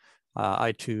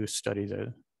 I too study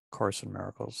the Course in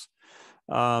Miracles.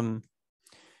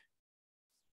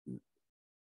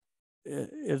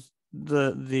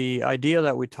 The idea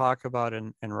that we talk about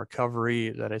in recovery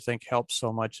that I think helps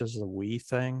so much is the we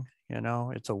thing. You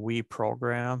know, it's a we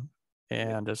program,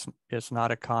 and it's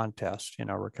not a contest. You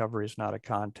know, recovery is not a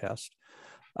contest.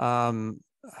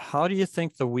 How do you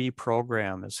think the we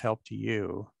program has helped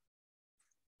you?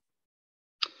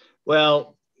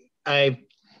 Well, I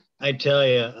tell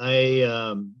you,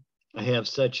 I have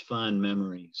such fond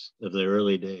memories of the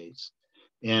early days,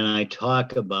 and I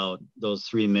talk about those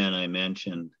three men I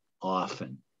mentioned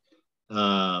often.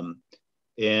 And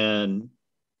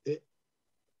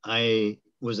I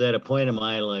was at a point in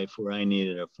my life where I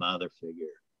needed a father figure.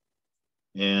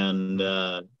 And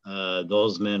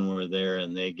those men were there,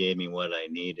 and they gave me what I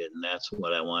needed. And that's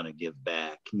what I want to give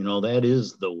back. You know, that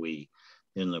is the we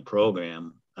in the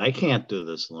program. I can't do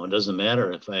this alone. It doesn't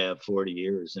matter if I have 40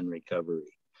 years in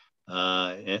recovery.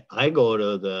 I go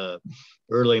to the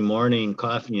early morning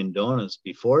coffee and donuts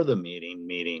before the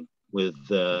meeting with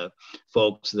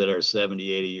folks that are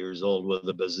 70, 80 years old with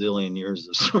a bazillion years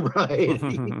of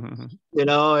sobriety, you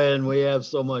know, and we have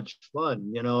so much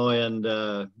fun, you know, and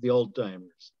the old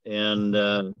timers. And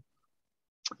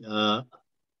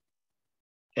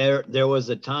there was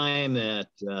a time that,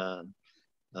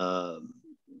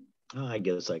 I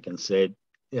guess I can say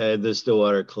it, the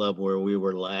Stillwater Club, where we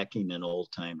were lacking in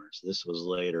old timers. This was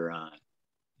later on.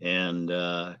 And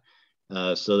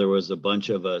so there was a bunch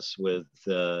of us with,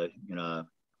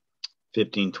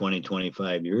 15, 20,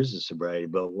 25 years of sobriety.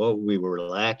 But what we were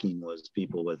lacking was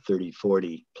people with 30,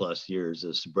 40 plus years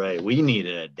of sobriety. We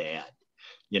needed a dad,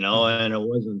 you know, and it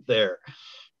wasn't there.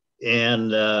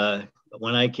 And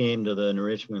when I came to the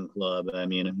Enrichment Club, I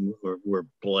mean, we're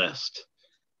blessed.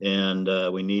 And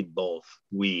we need both.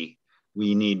 We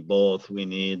need both. We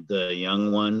need the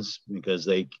young ones, because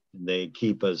they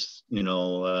keep us, you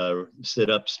know,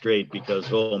 sit up straight,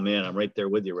 because, oh man, I'm right there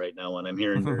with you right now when I'm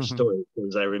hearing your story,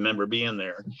 because I remember being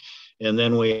there. And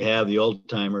then we have the old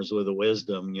timers with the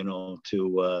wisdom, you know,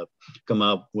 to come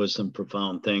up with some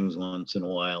profound things once in a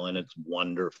while, and it's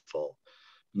wonderful.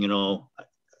 You know,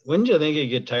 wouldn't you think you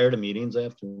get tired of meetings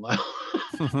after a while?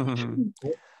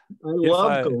 if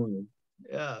love I, going.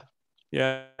 Yeah.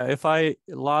 yeah, if I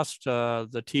lost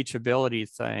the teachability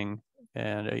thing,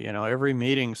 and every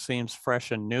meeting seems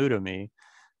fresh and new to me,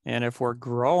 and if we're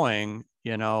growing,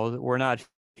 we're not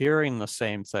hearing the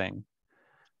same thing.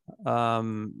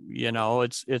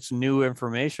 It's new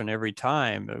information every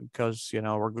time, because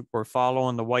we're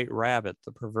following the white rabbit,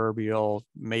 the proverbial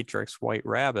matrix white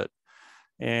rabbit,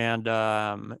 and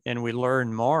we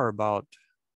learn more about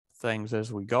things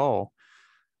as we go.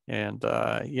 And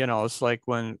it's like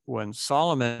when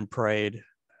Solomon prayed,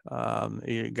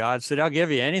 God said, "I'll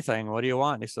give you anything. What do you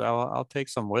want?" And he said, I'll take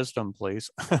some wisdom, please."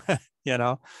 you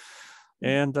know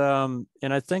and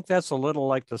I think that's a little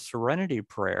like the serenity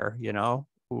prayer.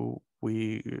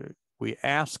 We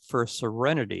ask for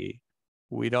serenity.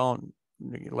 We don't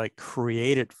like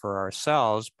create it for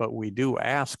ourselves, but we do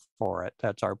ask for it.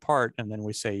 That's our part. And then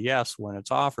we say yes when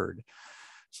it's offered.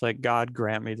 It's like, God,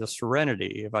 grant me the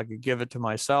serenity. If I could give it to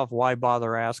myself, why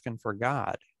bother asking for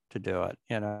God to do it?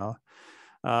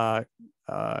 Uh,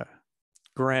 uh,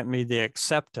 Grant me the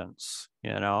acceptance.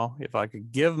 If I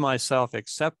could give myself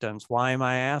acceptance, why am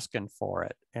I asking for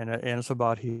it? And it's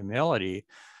about humility,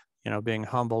 being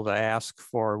humble to ask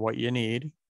for what you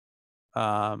need,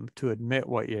 to admit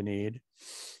what you need.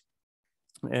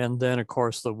 And then, of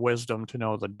course, the wisdom to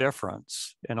know the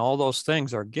difference. And all those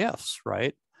things are gifts,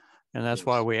 right? And that's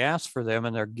why we ask for them,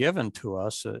 and they're given to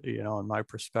us, in my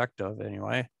perspective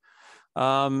anyway.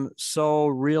 So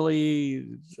really,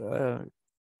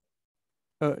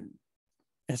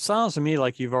 it sounds to me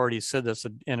like you've already said this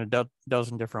in a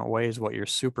dozen different ways, what your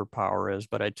superpower is,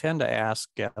 but I tend to ask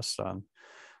guests on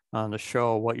the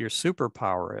show what your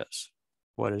superpower is.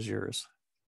 What is yours?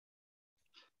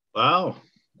 Wow.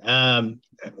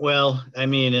 Well, I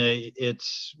mean,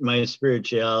 it's my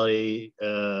spirituality.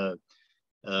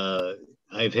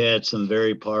 I've had some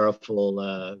very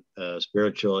powerful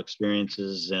spiritual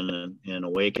experiences and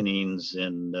awakenings,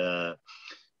 and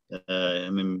I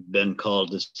mean, been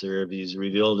called to serve. He's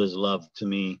revealed his love to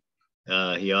me.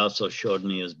 He also showed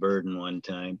me his burden one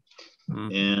time,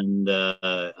 and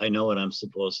I know what I'm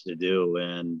supposed to do,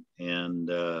 and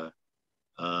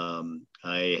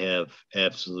I have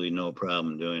absolutely no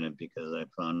problem doing it, because I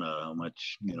found out how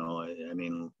much, I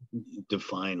mean,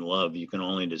 define love. You can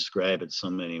only describe it so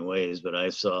many ways, but I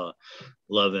saw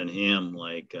love in him.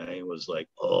 Like, I was like,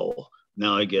 oh,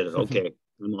 now I get it. Okay,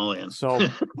 I'm all in. So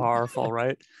powerful,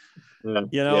 right?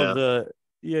 Yeah.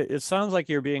 It sounds like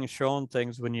you're being shown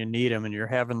things when you need them, and you're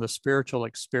having the spiritual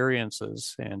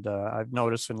experiences. And I've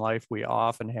noticed in life, we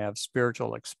often have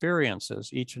spiritual experiences,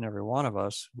 each and every one of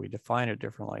us. We define it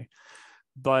differently.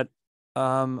 But,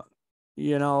 I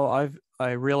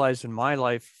realized in my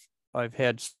life, I've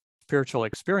had spiritual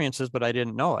experiences, but I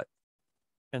didn't know it.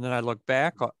 And then I look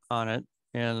back on it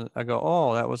and I go,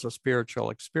 oh, that was a spiritual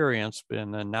experience.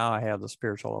 And then now I have the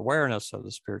spiritual awareness of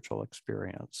the spiritual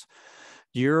experience.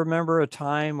 Do you remember a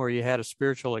time where you had a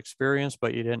spiritual experience,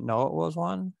 but you didn't know it was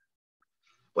one?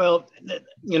 Well,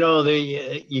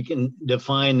 you can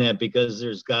define that, because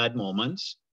there's God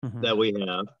moments that we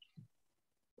have.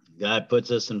 God puts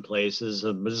us in places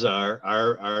of bizarre.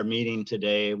 Our meeting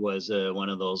today was one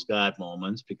of those God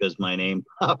moments, because my name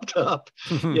popped up,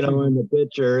 in the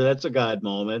picture. That's a God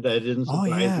moment. That didn't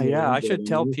surprise me. Yeah. I should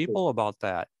tell people about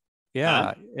that.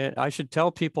 Yeah, I should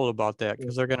tell people about that,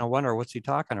 because they're going to wonder, what's he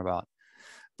talking about?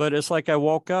 But it's like I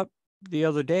woke up the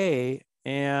other day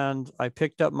and I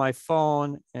picked up my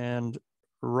phone, and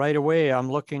right away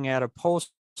I'm looking at a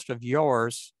post of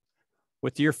yours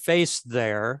with your face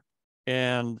there,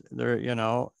 and there,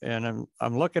 and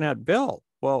I'm looking at Bill.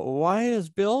 Well, why is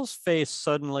Bill's face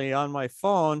suddenly on my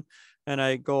phone? And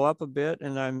I go up a bit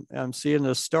and I'm seeing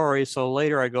this story. So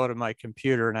later I go to my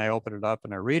computer and I open it up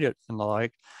and I read it and the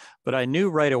like. But I knew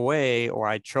right away, or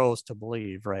I chose to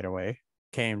believe right away,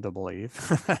 came to believe,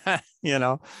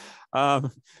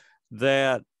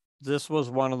 that this was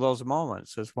one of those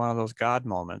moments. It's one of those God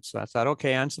moments. I thought,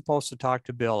 okay, I'm supposed to talk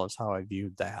to Bill, is how I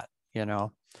viewed that,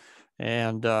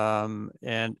 and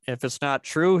if it's not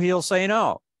true, he'll say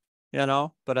no,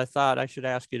 but I thought I should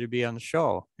ask you to be on the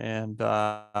show. And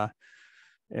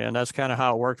that's kind of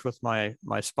how it worked with my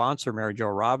sponsor, Mary Jo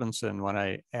Robinson, when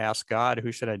I asked God,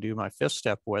 who should I do my fifth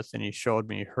step with? And he showed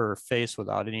me her face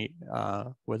without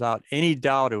any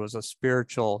doubt. It was a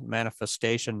spiritual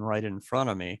manifestation right in front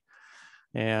of me.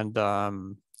 And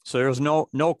so there was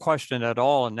no question at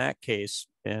all in that case.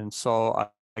 And so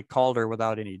I called her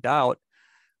without any doubt,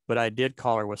 but I did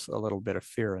call her with a little bit of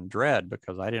fear and dread,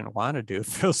 because I didn't want to do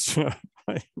this,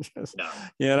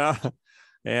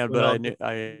 And well, but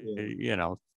I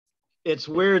it's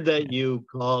weird that you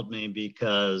called me,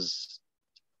 because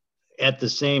at the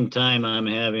same time, I'm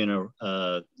having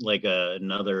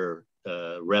another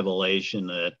revelation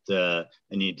that I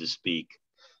need to speak.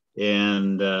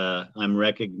 And I'm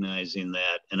recognizing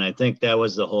that. And I think that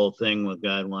was the whole thing with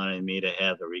God wanting me to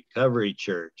have a recovery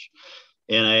church.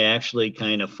 And I actually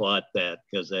kind of fought that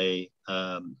because I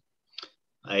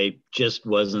just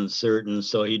wasn't certain.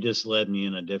 So he just led me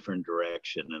in a different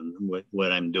direction and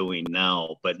what I'm doing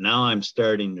now. But now I'm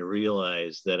starting to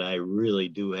realize that I really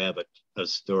do have a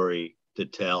story to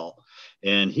tell.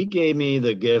 And he gave me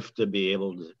the gift to be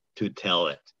able to tell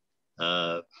it.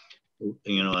 I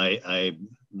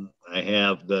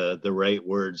have the right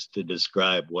words to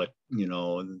describe what,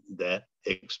 that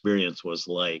experience was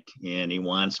like. And he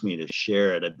wants me to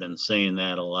share it. I've been saying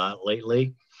that a lot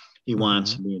lately. He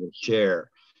wants me to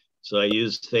share. So I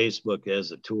used Facebook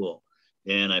as a tool,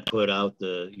 and I put out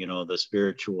the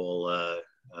spiritual,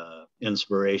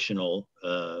 inspirational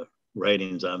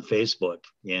writings on Facebook.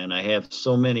 And I have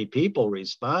so many people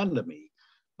respond to me.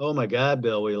 Oh my God,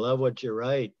 Bill, we love what you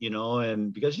write,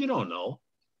 and because you don't know,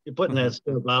 you're putting that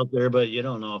stuff out there, but you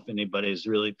don't know if anybody's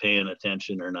really paying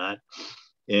attention or not.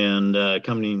 And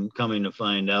coming to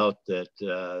find out that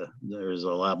there's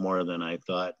a lot more than I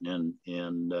thought. And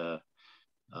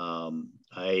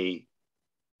I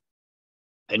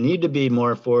need to be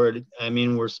more forward. I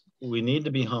mean, we need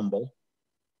to be humble.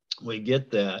 We get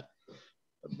that.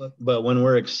 But when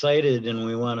we're excited and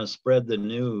we want to spread the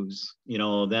news,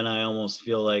 then I almost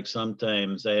feel like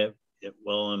sometimes am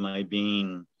I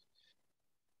being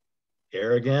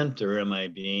arrogant, or am I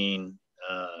being,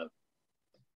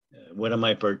 what am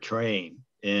I portraying?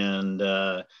 And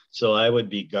so I would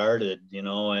be guarded,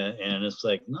 and it's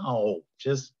like, no,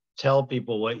 just tell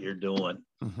people what you're doing.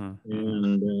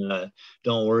 And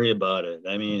don't worry about it.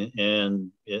 I mean,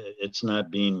 and it's not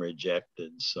being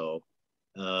rejected. So,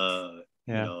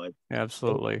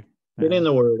 absolutely. Getting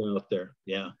the word out there.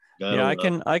 Yeah.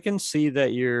 I can see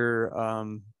that you're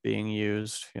being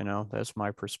used, that's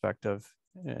my perspective.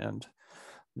 And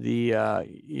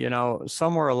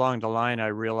somewhere along the line, I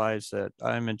realized that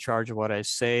I'm in charge of what I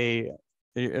say.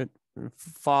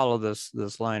 Follow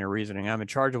this line of reasoning. I'm in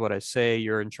charge of what I say.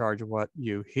 You're in charge of what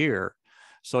you hear.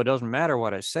 So it doesn't matter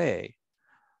what I say.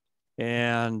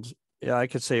 And I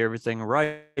could say everything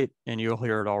right and you'll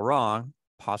hear it all wrong,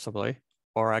 possibly.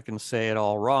 Or I can say it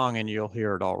all wrong and you'll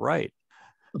hear it all right.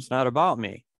 It's not about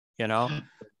me,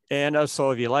 And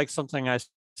so if you like something I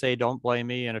say, don't blame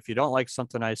me. And if you don't like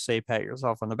something I say, pat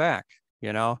yourself on the back,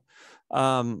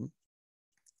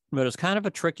 But it's kind of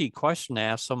a tricky question to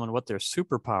ask someone what their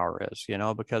superpower is,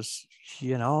 because,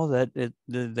 that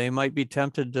they might be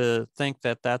tempted to think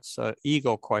that that's an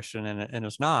ego question, and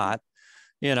it's not.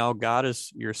 God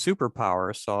is your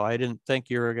superpower. So I didn't think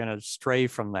you were going to stray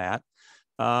from that.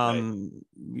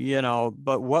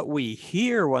 But what we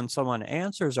hear when someone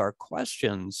answers our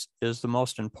questions is the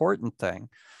most important thing.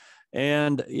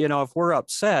 And, if we're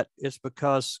upset, it's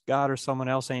because God or someone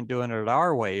else ain't doing it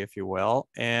our way, if you will.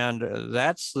 And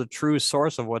that's the true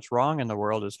source of what's wrong in the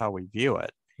world, is how we view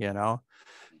it,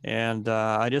 And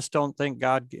I just don't think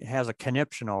God has a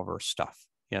conniption over stuff,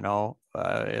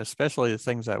 especially the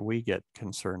things that we get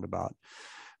concerned about.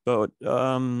 But,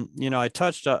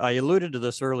 I alluded to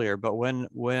this earlier, but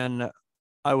when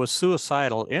I was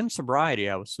suicidal in sobriety,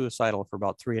 I was suicidal for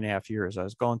about 3.5 years. I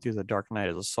was going through the dark night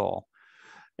of the soul.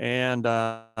 And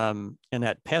in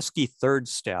that pesky third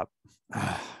step,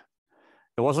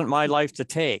 it wasn't my life to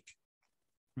take.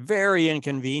 Very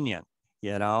inconvenient,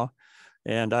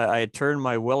 And I had turned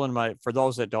my will and for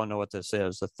those that don't know what this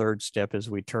is, the third step is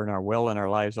we turn our will and our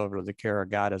lives over to the care of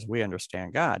God as we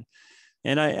understand God.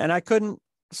 And I couldn't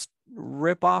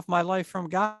rip off my life from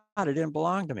God. It didn't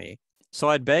belong to me. So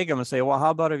I'd beg him and say, well, how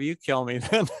about if you kill me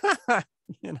then?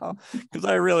 Because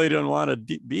I really didn't want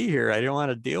to be here. I didn't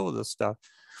want to deal with this stuff.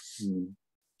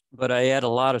 But I had a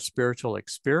lot of spiritual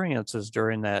experiences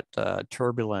during that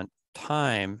turbulent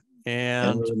time.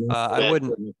 And I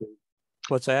wouldn't.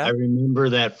 What's that? I remember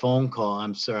that phone call.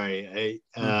 I'm sorry.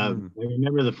 I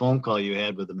remember the phone call you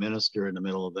had with the minister in the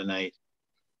middle of the night.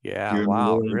 Yeah.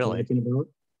 Wow. Really?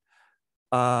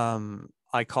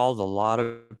 I called a lot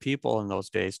of people in those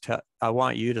days. I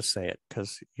want you to say it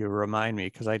because you remind me,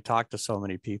 because I talked to so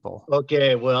many people.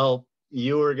 Okay. Well,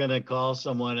 you were going to call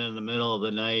someone in the middle of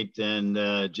the night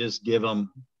and just give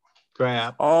them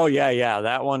crap. Oh, yeah.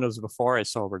 That one was before I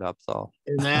sobered up, though.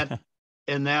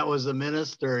 And that was a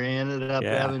minister. I ended up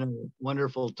having a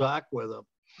wonderful talk with him.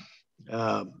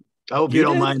 I hope you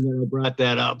don't mind that I brought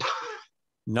that up.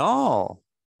 No.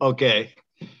 Okay.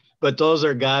 But those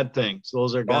are God things.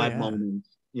 Those are God moments.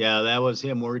 Yeah, that was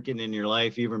him working in your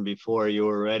life even before you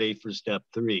were ready for step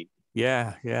 3.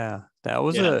 Yeah. That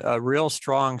was Yeah. a real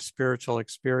strong spiritual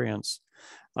experience.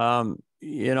 My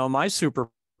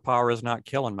superpower is not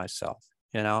killing myself,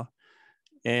 and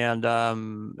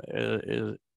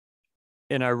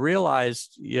and I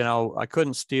realized, I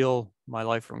couldn't steal my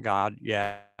life from God.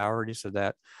 Yeah, I already said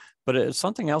that. But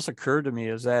something else occurred to me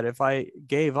is that if I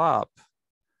gave up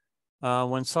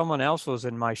when someone else was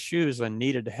in my shoes and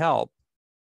needed help,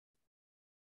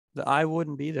 that I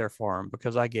wouldn't be there for them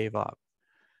because I gave up.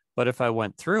 But if I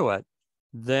went through it,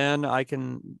 then I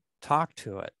can talk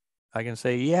to it. I can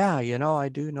say, yeah, I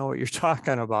do know what you're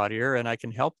talking about here, and I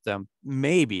can help them.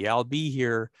 Maybe I'll be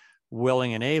here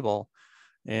willing and able,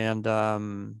 and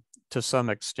to some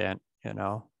extent,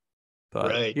 but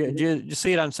Right. you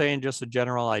see what I'm saying? Just a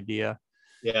general idea.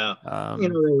 Yeah. Um,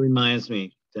 That reminds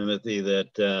me, Timothy,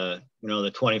 that, the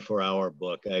 24-hour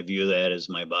book, I view that as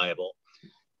my Bible.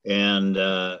 And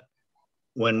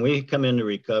when we come into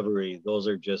recovery, those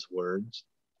are just words.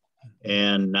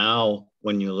 And now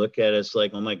when you look at it, it's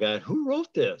like, oh my God, who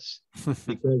wrote this?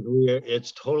 Because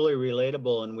it's totally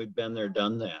relatable, and we've been there,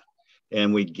 done that,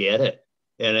 and we get it.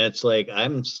 And it's like,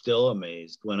 I'm still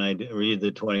amazed when I read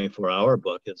the 24-hour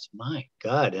book. It's my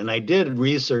God. And I did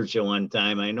research at one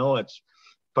time. I know it's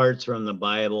parts from the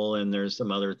Bible and there's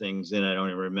some other things in it. I don't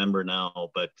even remember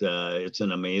now, but it's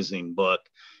an amazing book.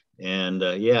 And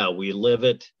yeah, we live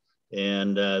it,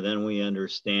 and then we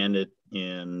understand it,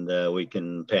 and we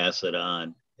can pass it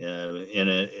on.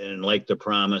 And like the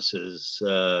promises,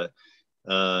 they're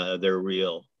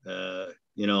real.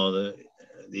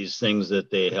 These things that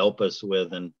they help us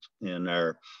with in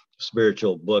our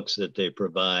spiritual books that they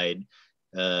provide,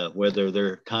 whether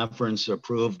they're conference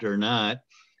approved or not,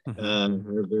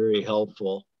 they're very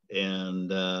helpful. And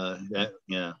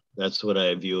that's what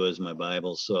I view as my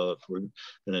Bible. So if we're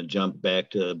going to jump back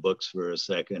to the books for a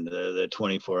second, the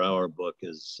 24-hour book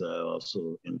has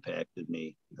also impacted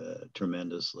me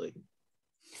tremendously.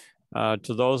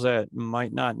 to those that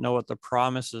might not know what the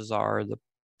promises are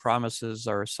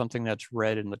something that's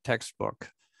read in the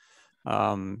textbook.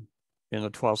 In the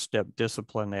 12-step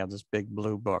discipline, they have this big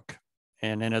blue book,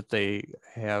 and in it they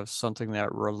have something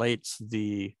that relates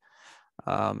the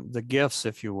gifts,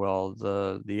 if you will,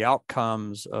 the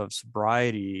outcomes of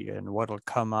sobriety and what'll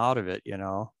come out of it,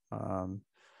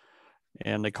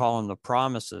 and they call them the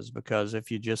promises, because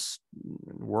if you just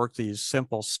work these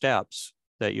simple steps,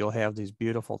 that you'll have these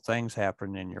beautiful things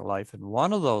happen in your life. And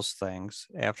one of those things,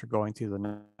 after going through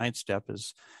the 9th step,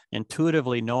 is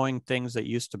intuitively knowing things that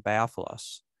used to baffle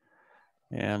us.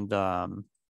 And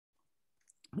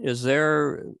is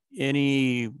there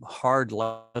any hard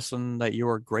lesson that you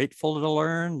were grateful to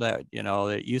learn that,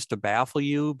 that used to baffle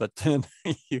you, but then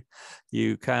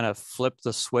you kind of flip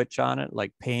the switch on it,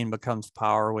 like pain becomes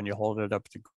power when you hold it up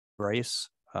to grace,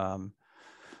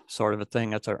 sort of a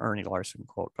thing? That's an Ernie Larson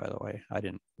quote, by the way. I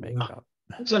didn't make it up.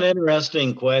 It's an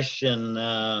interesting question.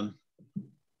 I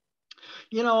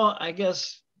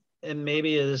guess, and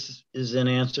maybe this is an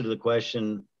answer to the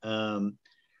question.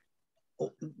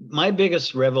 My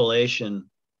biggest revelation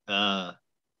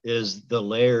is the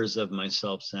layers of my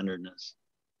self-centeredness,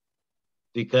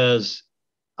 because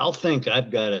I'll think I've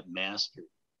got it mastered,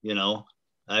 and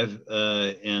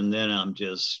then I'm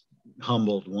just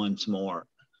humbled once more,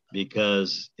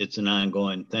 because it's an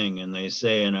ongoing thing. And they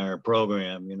say in our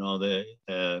program,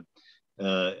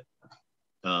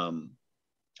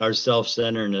 our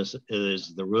self-centeredness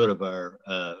is the root of our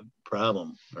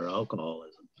problem, our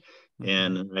alcoholism.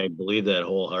 And I believe that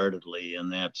wholeheartedly.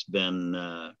 And that's been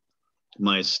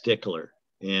my stickler.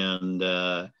 And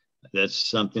that's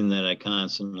something that I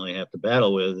constantly have to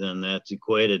battle with. And that's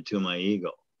equated to my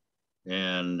ego.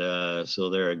 And so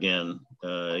there again,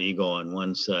 ego on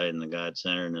one side and the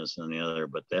God-centeredness on the other.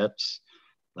 But that's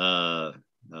the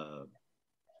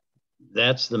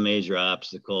major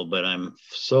obstacle. But I'm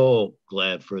so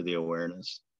glad for the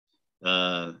awareness,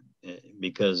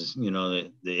 because,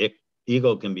 the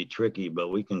ego can be tricky, but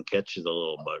we can catch the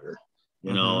little bugger,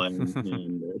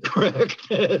 and correct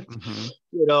it,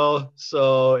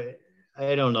 so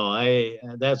I don't know.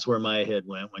 That's where my head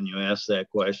went when you asked that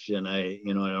question. I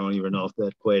don't even know if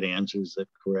that quite answers it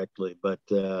correctly, but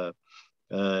the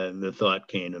thought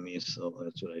came to me, so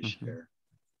that's what I share.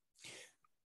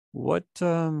 What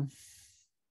are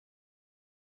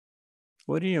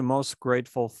you most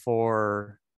grateful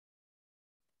for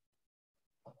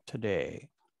today?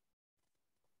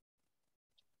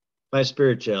 My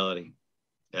spirituality,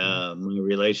 my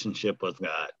relationship with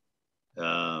God.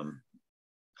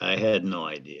 I had no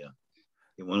idea.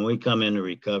 When we come into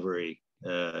recovery,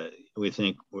 we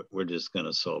think we're just going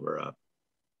to sober up.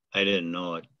 I didn't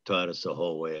know it taught us a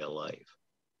whole way of life.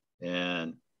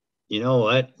 And, you know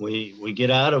what? We get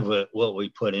out of it what we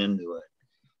put into it.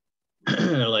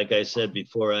 Like I said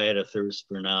before, I had a thirst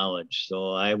for knowledge.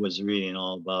 So I was reading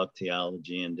all about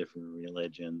theology and different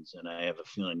religions, and I have a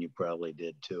feeling you probably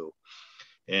did too.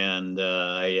 And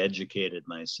I educated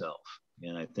myself,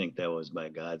 and I think that was by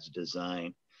God's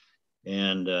design.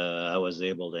 And I was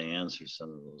able to answer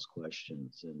some of those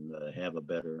questions and have a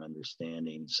better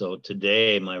understanding. So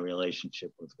today, my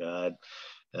relationship with God,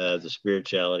 the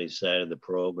spirituality side of the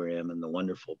program, and the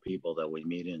wonderful people that we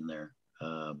meet in there,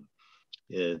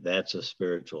 that's a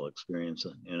spiritual experience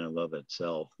in and of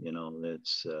itself. You know,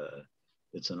 it's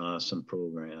an awesome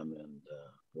program, and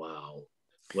wow,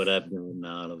 what I've done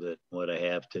out of it, what I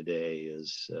have today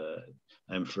is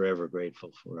I'm forever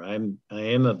grateful for. I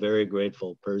am a very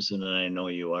grateful person, and I know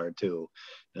you are too,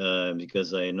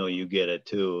 because I know you get it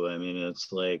too. I mean,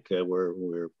 it's like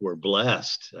we're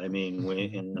blessed. I mean,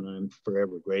 and I'm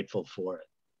forever grateful for it.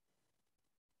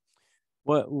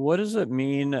 What does it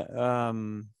mean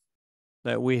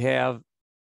that we have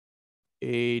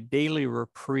a daily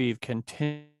reprieve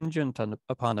contingent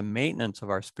upon the maintenance of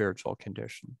our spiritual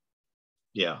condition?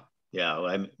 Yeah.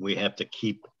 We have to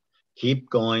keep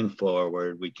going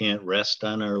forward. We can't rest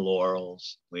on our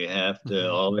laurels. We have to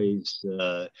always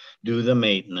do the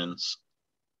maintenance.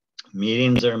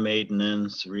 Meetings are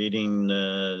maintenance. Reading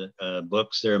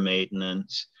books are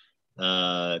maintenance.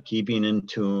 Keeping in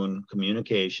tune,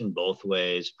 communication both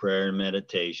ways, prayer and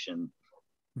meditation.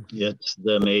 It's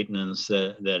the maintenance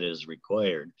that is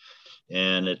required.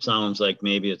 And it sounds like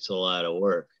maybe it's a lot of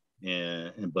work,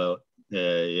 but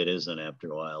it isn't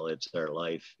after a while. It's our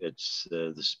life. It's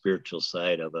the spiritual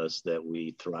side of us that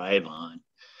we thrive on.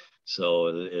 So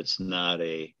it's not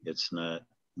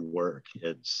work.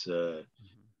 It's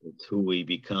who we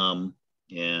become,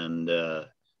 and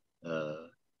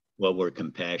what we're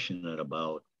compassionate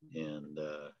about, and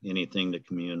anything to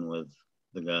commune with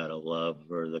the God of love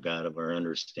or the God of our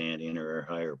understanding or our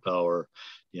higher power,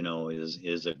 you know,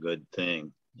 is a good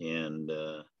thing. And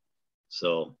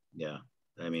so, yeah,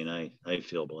 I mean, I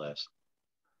feel blessed.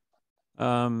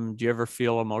 Do you ever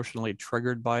feel emotionally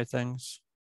triggered by things?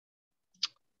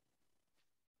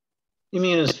 You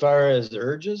mean as far as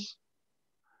urges?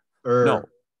 Or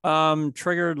no,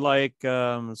 triggered like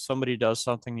somebody does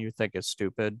something you think is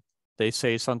stupid. They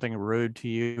say something rude to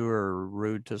you or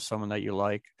rude to someone that you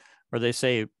like, or they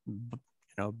say, you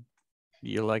know,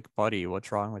 you like Buddy.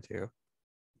 What's wrong with you?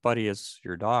 Buddy is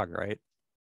your dog, right?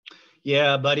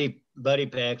 Yeah, Buddy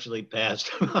actually passed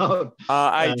out.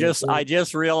 I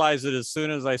just realized it as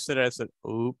soon as I said it. I said,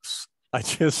 "Oops." I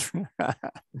just,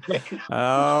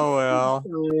 oh well.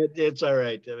 It's all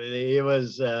right. I mean, he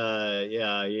was,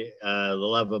 the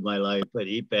love of my life, but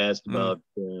he passed about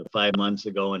 5 months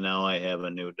ago, and now I have a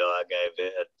new dog I've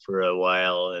had for a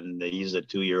while, and he's a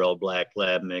 2-year-old black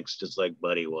lab mix, just like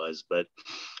Buddy was. But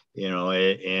you know,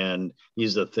 and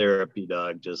he's a therapy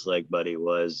dog, just like Buddy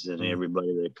was, and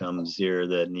everybody that comes here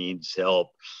that needs help,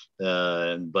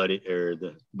 Buddy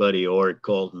or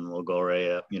Colton will go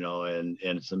right up, you know, and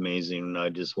it's amazing. I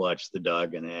just watched the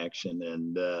dog in action,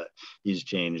 and he's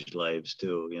changed lives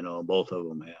too. You know, both of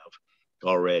them have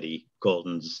already.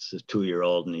 Colton's a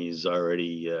 2-year-old, and he's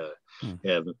already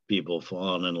have people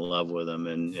falling in love with him,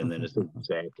 and then it's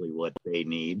exactly what they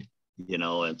need. You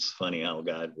know, it's funny how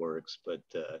God works, but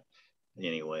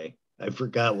anyway, I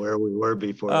forgot where we were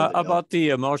before. About the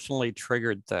emotionally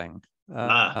triggered thing.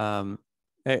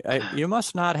 You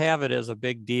must not have it as a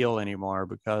big deal anymore,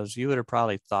 because you would have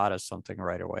probably thought of something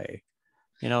right away.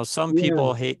 You know, some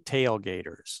people hate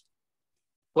tailgaters.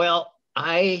 Well,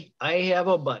 I have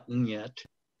a button yet.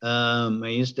 I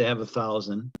used to have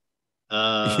 1,000.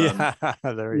 Yeah,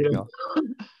 there you go.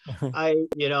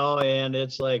 You know, and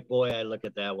it's like, boy, I look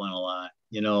at that one a lot,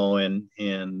 you know, and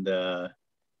I'm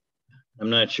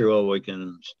not sure what we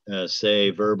can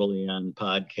say verbally on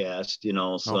podcast, you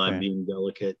know, so okay. I'm being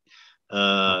delicate.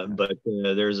 Okay. But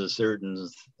there's a certain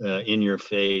in your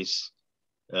face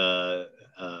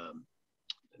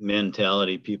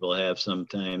mentality people have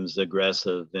sometimes,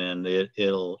 aggressive, and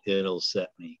it'll set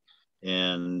me.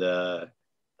 And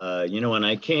you know, when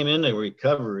I came into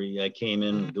recovery, I came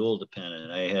in dual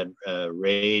dependent. I had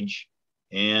rage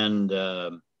and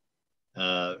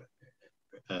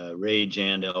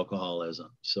alcoholism.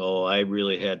 So I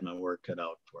really had my work cut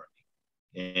out for me.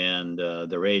 And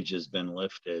the rage has been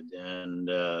lifted. And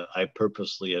I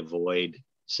purposely avoid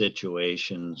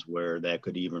situations where that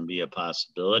could even be a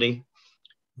possibility.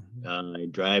 I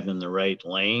drive in the right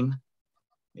lane.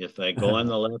 If I go in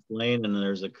the left lane and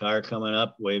there's a car coming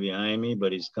up way behind me,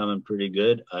 but he's coming pretty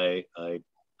good, I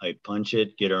punch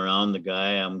it, get around the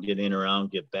guy I'm getting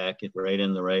around, get back right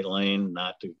in the right lane,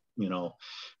 not to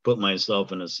put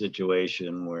myself in a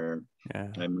situation where Yeah.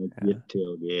 I might get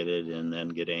tailgated and then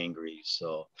get angry.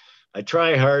 So I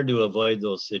try hard to avoid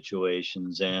those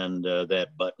situations and that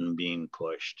button being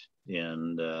pushed.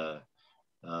 And,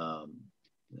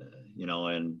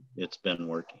 and it's been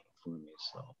working for me.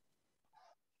 So.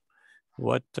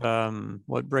 What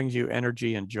brings you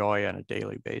energy and joy on a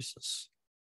daily basis?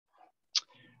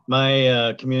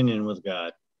 My communion with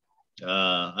God.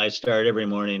 I start every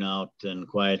morning out in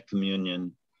quiet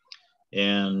communion,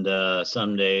 and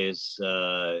some days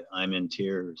I'm in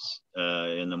tears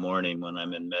in the morning when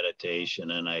I'm in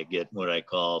meditation, and I get what I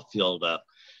call filled up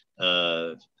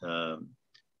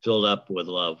with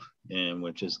love, and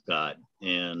which is God,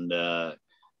 and a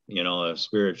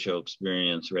spiritual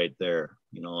experience right there.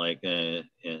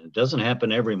 It doesn't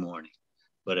happen every morning,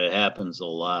 but it happens a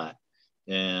lot.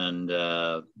 And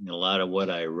a lot of what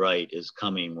I write is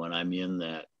coming when I'm in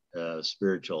that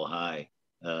spiritual high,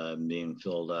 being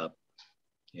filled up.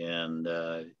 And,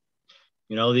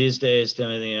 these days,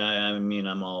 Timothy,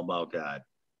 I'm all about God.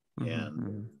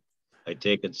 And I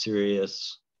take it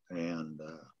serious. And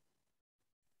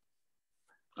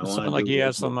I sound like you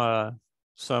have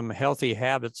some healthy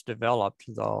habits developed,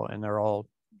 though, and they're all,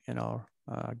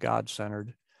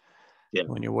 God-centered. Yeah.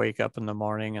 When you wake up in the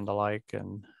morning and the like,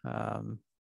 and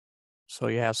so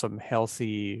you have some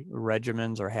healthy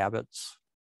regimens or habits.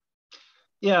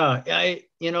 Yeah,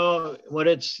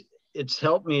 it's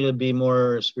helped me to be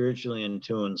more spiritually in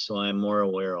tune, so I'm more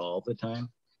aware all the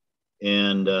time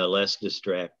and less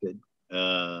distracted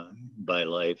by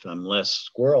life. I'm less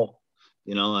squirrel.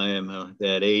 I am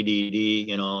that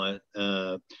ADD.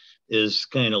 Is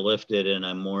kind of lifted, and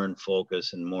I'm more in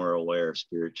focus and more aware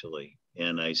spiritually.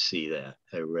 And I see that,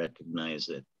 I recognize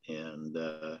it. And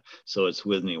so it's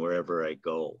with me wherever I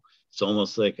go. It's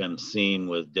almost like I'm seeing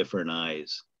with different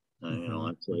eyes.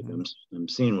 It's like I'm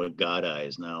seeing with God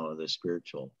eyes now, the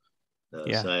spiritual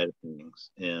side of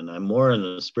things. And I'm more in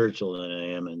the spiritual than I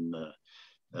am in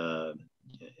the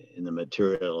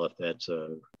material, if that's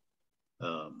a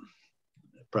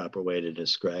proper way to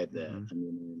describe that. I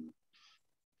mean,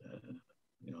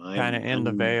 kind of in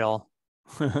the veil.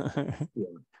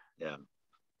 Yeah.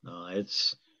 No,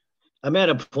 I'm at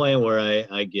a point where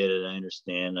I get it. I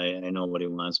understand. I know what he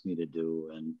wants me to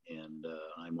do, and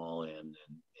I'm all in,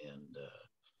 and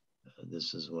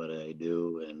this is what I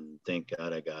do. And thank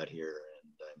God I got here,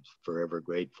 and I'm forever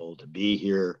grateful to be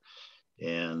here.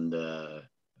 And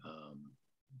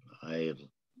I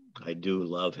do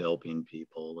love helping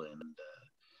people, and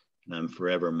I'm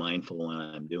forever mindful when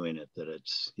I'm doing it that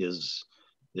it's his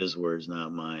words,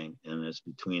 not mine, and it's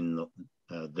between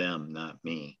them, not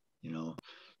me.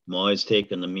 I'm always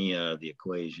taking the me out of the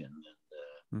equation,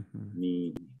 and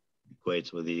me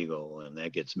equates with ego, and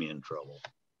that gets me in trouble.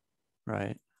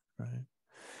 Right.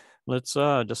 Let's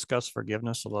discuss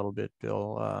forgiveness a little bit,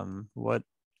 Bill.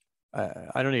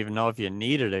 I don't even know if you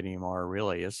need it anymore,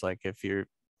 really. It's like if you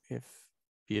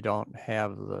don't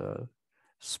have the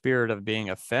spirit of being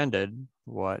offended,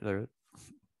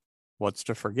 what's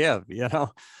to forgive, Yeah.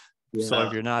 So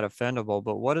if you're not offendable,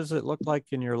 but what does it look like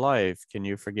in your life? Can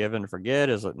you forgive and forget?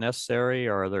 Is it necessary?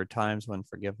 Or are there times when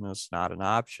forgiveness is not an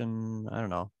option? I don't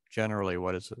know. Generally,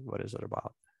 what is it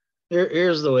about?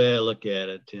 Here's the way I look at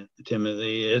it,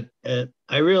 Timothy.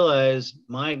 I realize,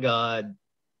 my God,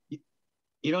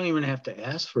 you don't even have to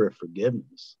ask for a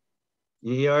forgiveness.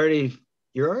 You're already,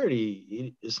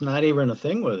 it's not even a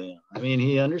thing with him. I mean,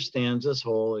 he understands us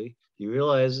wholly. He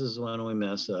realizes when we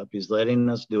mess up. He's letting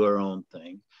us do our own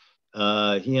thing.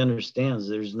 He understands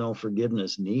there's no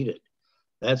forgiveness needed.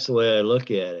 That's the way I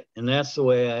look at it. And that's the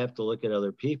way I have to look at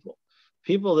other people.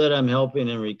 People that I'm helping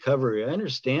in recovery, I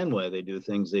understand why they do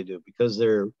things they do, because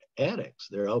they're addicts,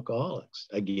 they're alcoholics.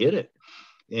 I get it.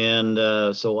 And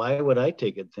so why would I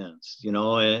take offense,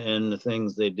 and the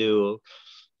things they do.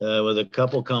 With a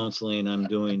couple counseling I'm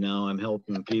doing now, I'm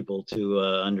helping people to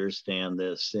understand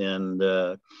this, and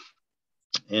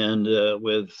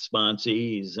with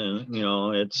sponsees, and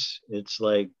it's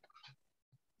like,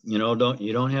 you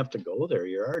don't have to go there.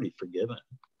 You're already forgiven.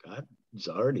 God is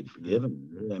already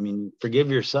forgiven. I mean, forgive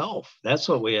yourself. That's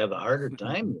what we have a harder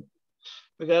time with.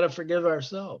 We got to forgive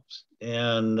ourselves.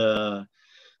 And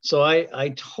so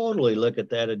I totally look at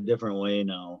that a different way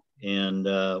now, and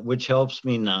which helps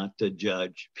me not to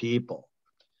judge people.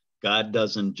 God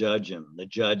doesn't judge him. The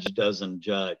judge doesn't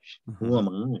judge. Who am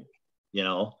I?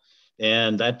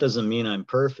 And that doesn't mean I'm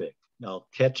perfect. I'll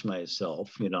catch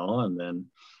myself, and then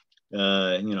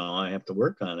I have to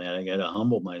work on that. I got to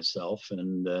humble myself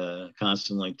and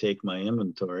constantly take my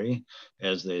inventory,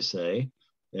 as they say,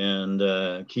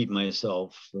 and keep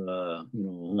myself,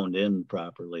 honed in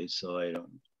properly, so I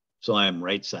don't so I'm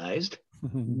right-sized. I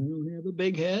don't have a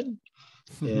big head.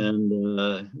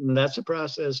 And that's a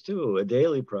process too, a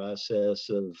daily process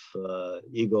of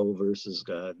ego versus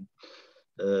God,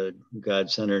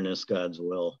 God-centeredness, God's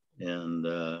will,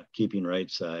 and keeping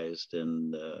right-sized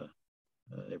and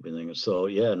everything. So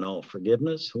yeah, no,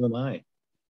 forgiveness. Who am I?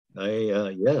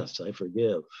 Yes, I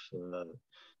forgive.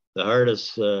 The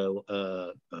hardest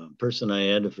person I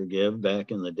had to forgive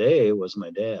back in the day was my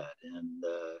dad, and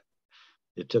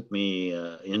it took me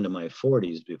into my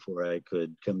 40s before I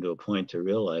could come to a point to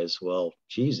realize, well,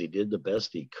 geez, he did the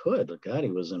best he could. God, he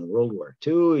was in World War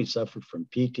II. He suffered from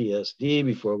PTSD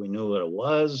before we knew what it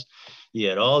was. He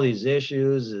had all these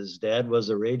issues. His dad was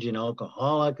a raging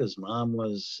alcoholic. His mom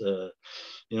was,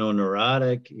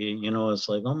 neurotic. It's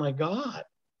like, oh my God.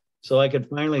 So I could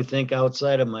finally think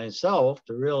outside of myself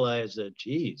to realize that,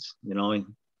 geez,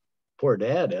 poor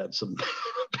dad had some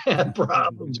bad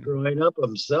problems growing up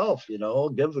himself,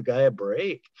 give the guy a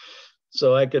break.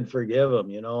 So I could forgive him,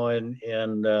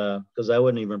 and because I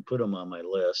wouldn't even put him on my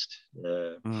list.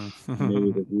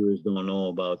 Maybe the viewers don't know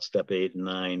about step 8 and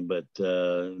 9, but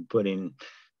putting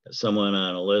someone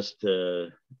on a list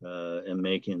and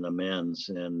making amends,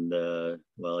 and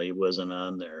well, he wasn't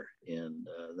on there, and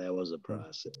that was a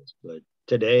process. But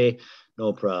today,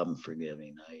 no problem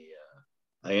forgiving.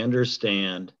 I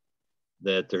understand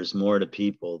that there's more to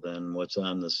people than what's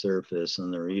on the surface,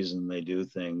 and the reason they do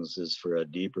things is for a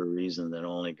deeper reason that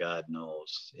only God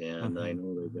knows. And I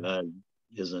know that God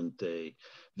isn't a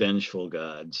vengeful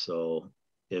God, so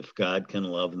if God can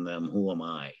love them, who am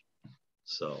I?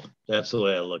 So that's the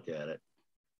way I look at it.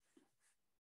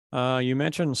 You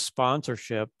mentioned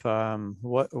sponsorship.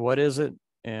 What is it,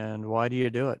 and why do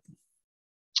you do it?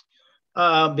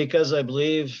 Because I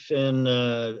believe in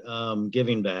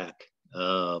giving back.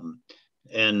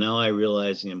 And now I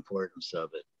realize the importance of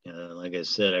it. Like I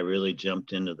said, I really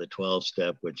jumped into the 12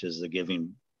 step, which is the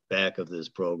giving back of this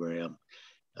program,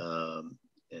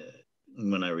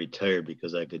 when I retired,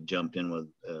 because I could jump in with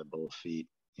both feet.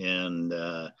 And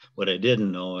what I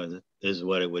didn't know is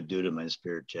what it would do to my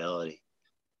spirituality.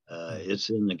 It's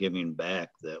in the giving back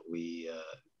that we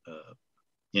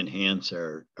enhance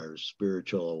our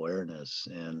spiritual awareness.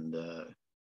 And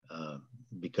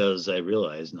because I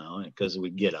realize now, because we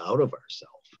get out of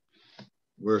ourselves,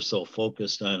 we're so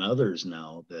focused on others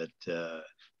now that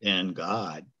and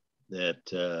God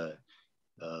that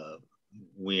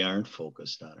we aren't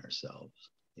focused on ourselves,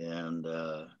 and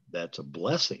that's a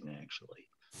blessing actually.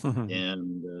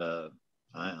 And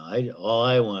all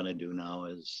I want to do now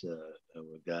is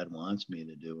what God wants me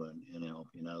to do, and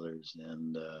helping others,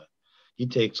 and He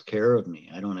takes care of me.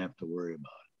 I don't have to worry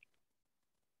about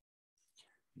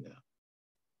it. Yeah.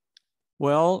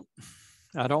 Well,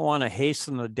 I don't want to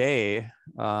hasten the day,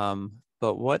 but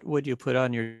what would you put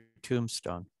on your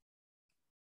tombstone?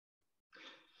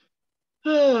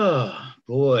 Oh,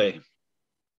 boy,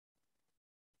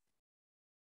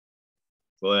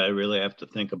 I really have to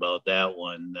think about that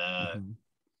one.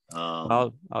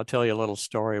 I'll tell you a little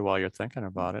story while you're thinking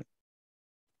about it.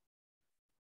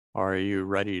 Are you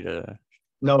ready to?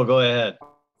 No, go ahead.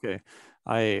 Okay.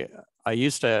 I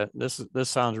used to, this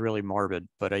sounds really morbid,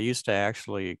 but I used to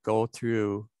actually go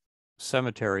through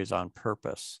cemeteries on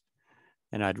purpose,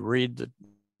 and I'd read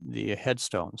the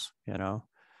headstones,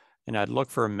 and I'd look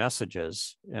for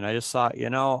messages, and I just thought,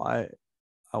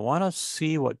 I want to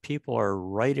see what people are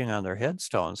writing on their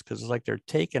headstones, because it's like they're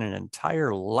taking an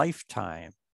entire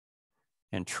lifetime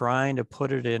and trying to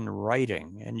put it in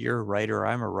writing. And you're a writer,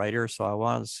 I'm a writer, so I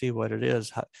wanted to see what it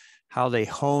is, how they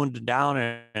honed down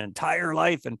an entire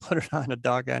life and put it on a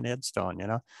doggone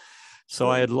headstone, So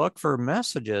I'd look for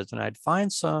messages, and I'd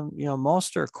find some,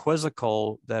 most are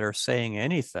quizzical that are saying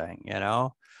anything,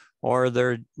 or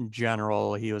they're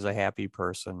general, he was a happy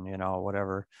person,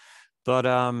 whatever. But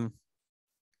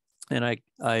and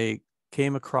I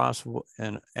came across,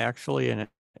 and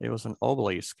it was an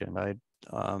obelisk, and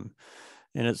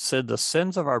and it said, "The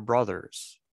sins of our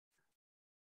brothers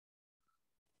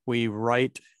we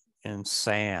write in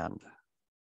sand,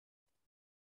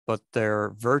 but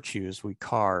their virtues we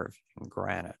carve in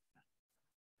granite."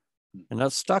 And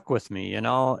that stuck with me, and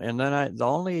then the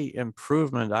only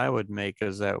improvement I would make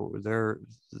is that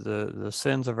the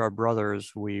sins of our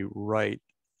brothers we write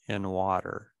in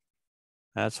water.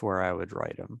 That's where I would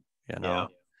write them, Yeah.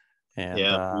 And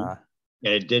yeah,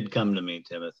 it did come to me,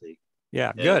 Timothy.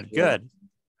 Yeah, good.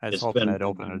 I was hoping been, I'd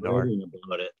open the door.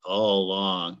 About it all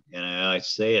along, and I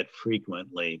say it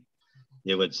frequently.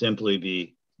 It would simply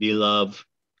be love,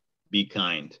 be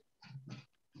kind,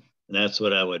 and that's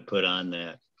what I would put on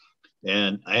that.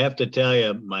 And I have to tell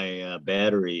you, my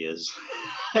battery is,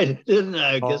 I guess I didn't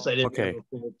have Okay. a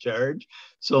full charge.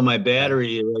 So my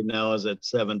battery right now is at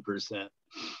 7%.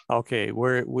 Okay,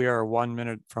 we are 1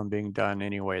 minute from being done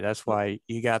anyway. That's why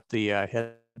you got the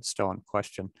headstone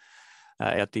question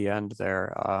at the end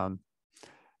there.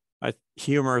 I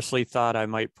humorously thought I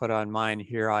might put on mine,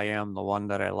 "Here I am, the one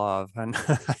that I love," and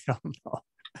I don't know.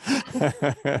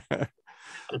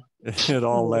 It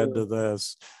all led to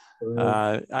this.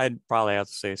 I'd probably have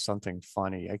to say something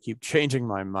funny. I keep changing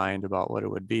my mind about what it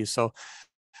would be. So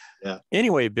Yeah.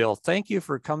 anyway, Bill, thank you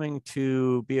for coming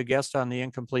to be a guest on the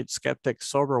Incomplete Skeptic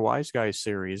Sober Wise Guy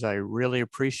series. I really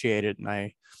appreciate it. And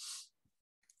I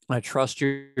trust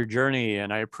your journey,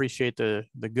 and I appreciate the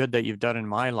good that you've done in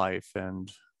my life.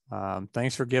 And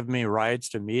thanks for giving me rides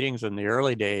to meetings in the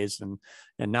early days, and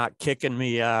not kicking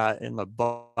me in the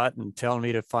butt and telling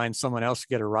me to find someone else to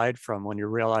get a ride from when you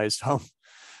realized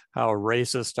how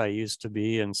racist I used to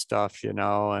be and stuff, you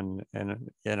know, and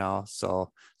you know,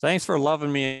 so thanks for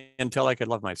loving me until I could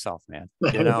love myself, man.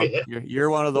 You know, you're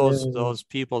one of those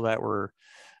people that were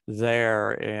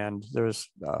there, and there's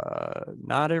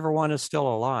not everyone is still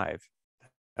alive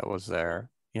that was there,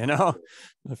 you know.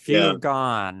 A few Yeah. have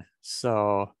gone.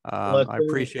 So Well, I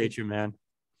appreciate you, man.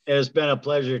 it's been a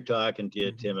pleasure talking to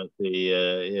you, Timothy.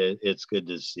 It's good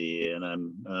to see you, and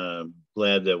I'm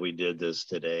glad that we did this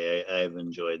today. I've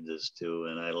enjoyed this too,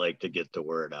 and I like to get the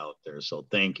word out there. So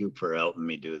thank you for helping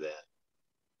me do that.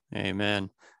 Amen.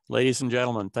 Ladies and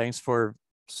gentlemen, thanks for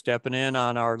stepping in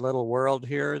on our little world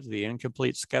here, the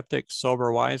Incomplete Skeptic,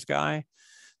 Sober Wise Guy.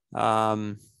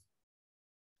 Catch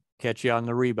you on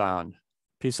the rebound.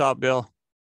 Peace out, Bill.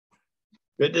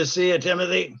 Good to see you,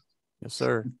 Timothy. Yes,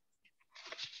 sir.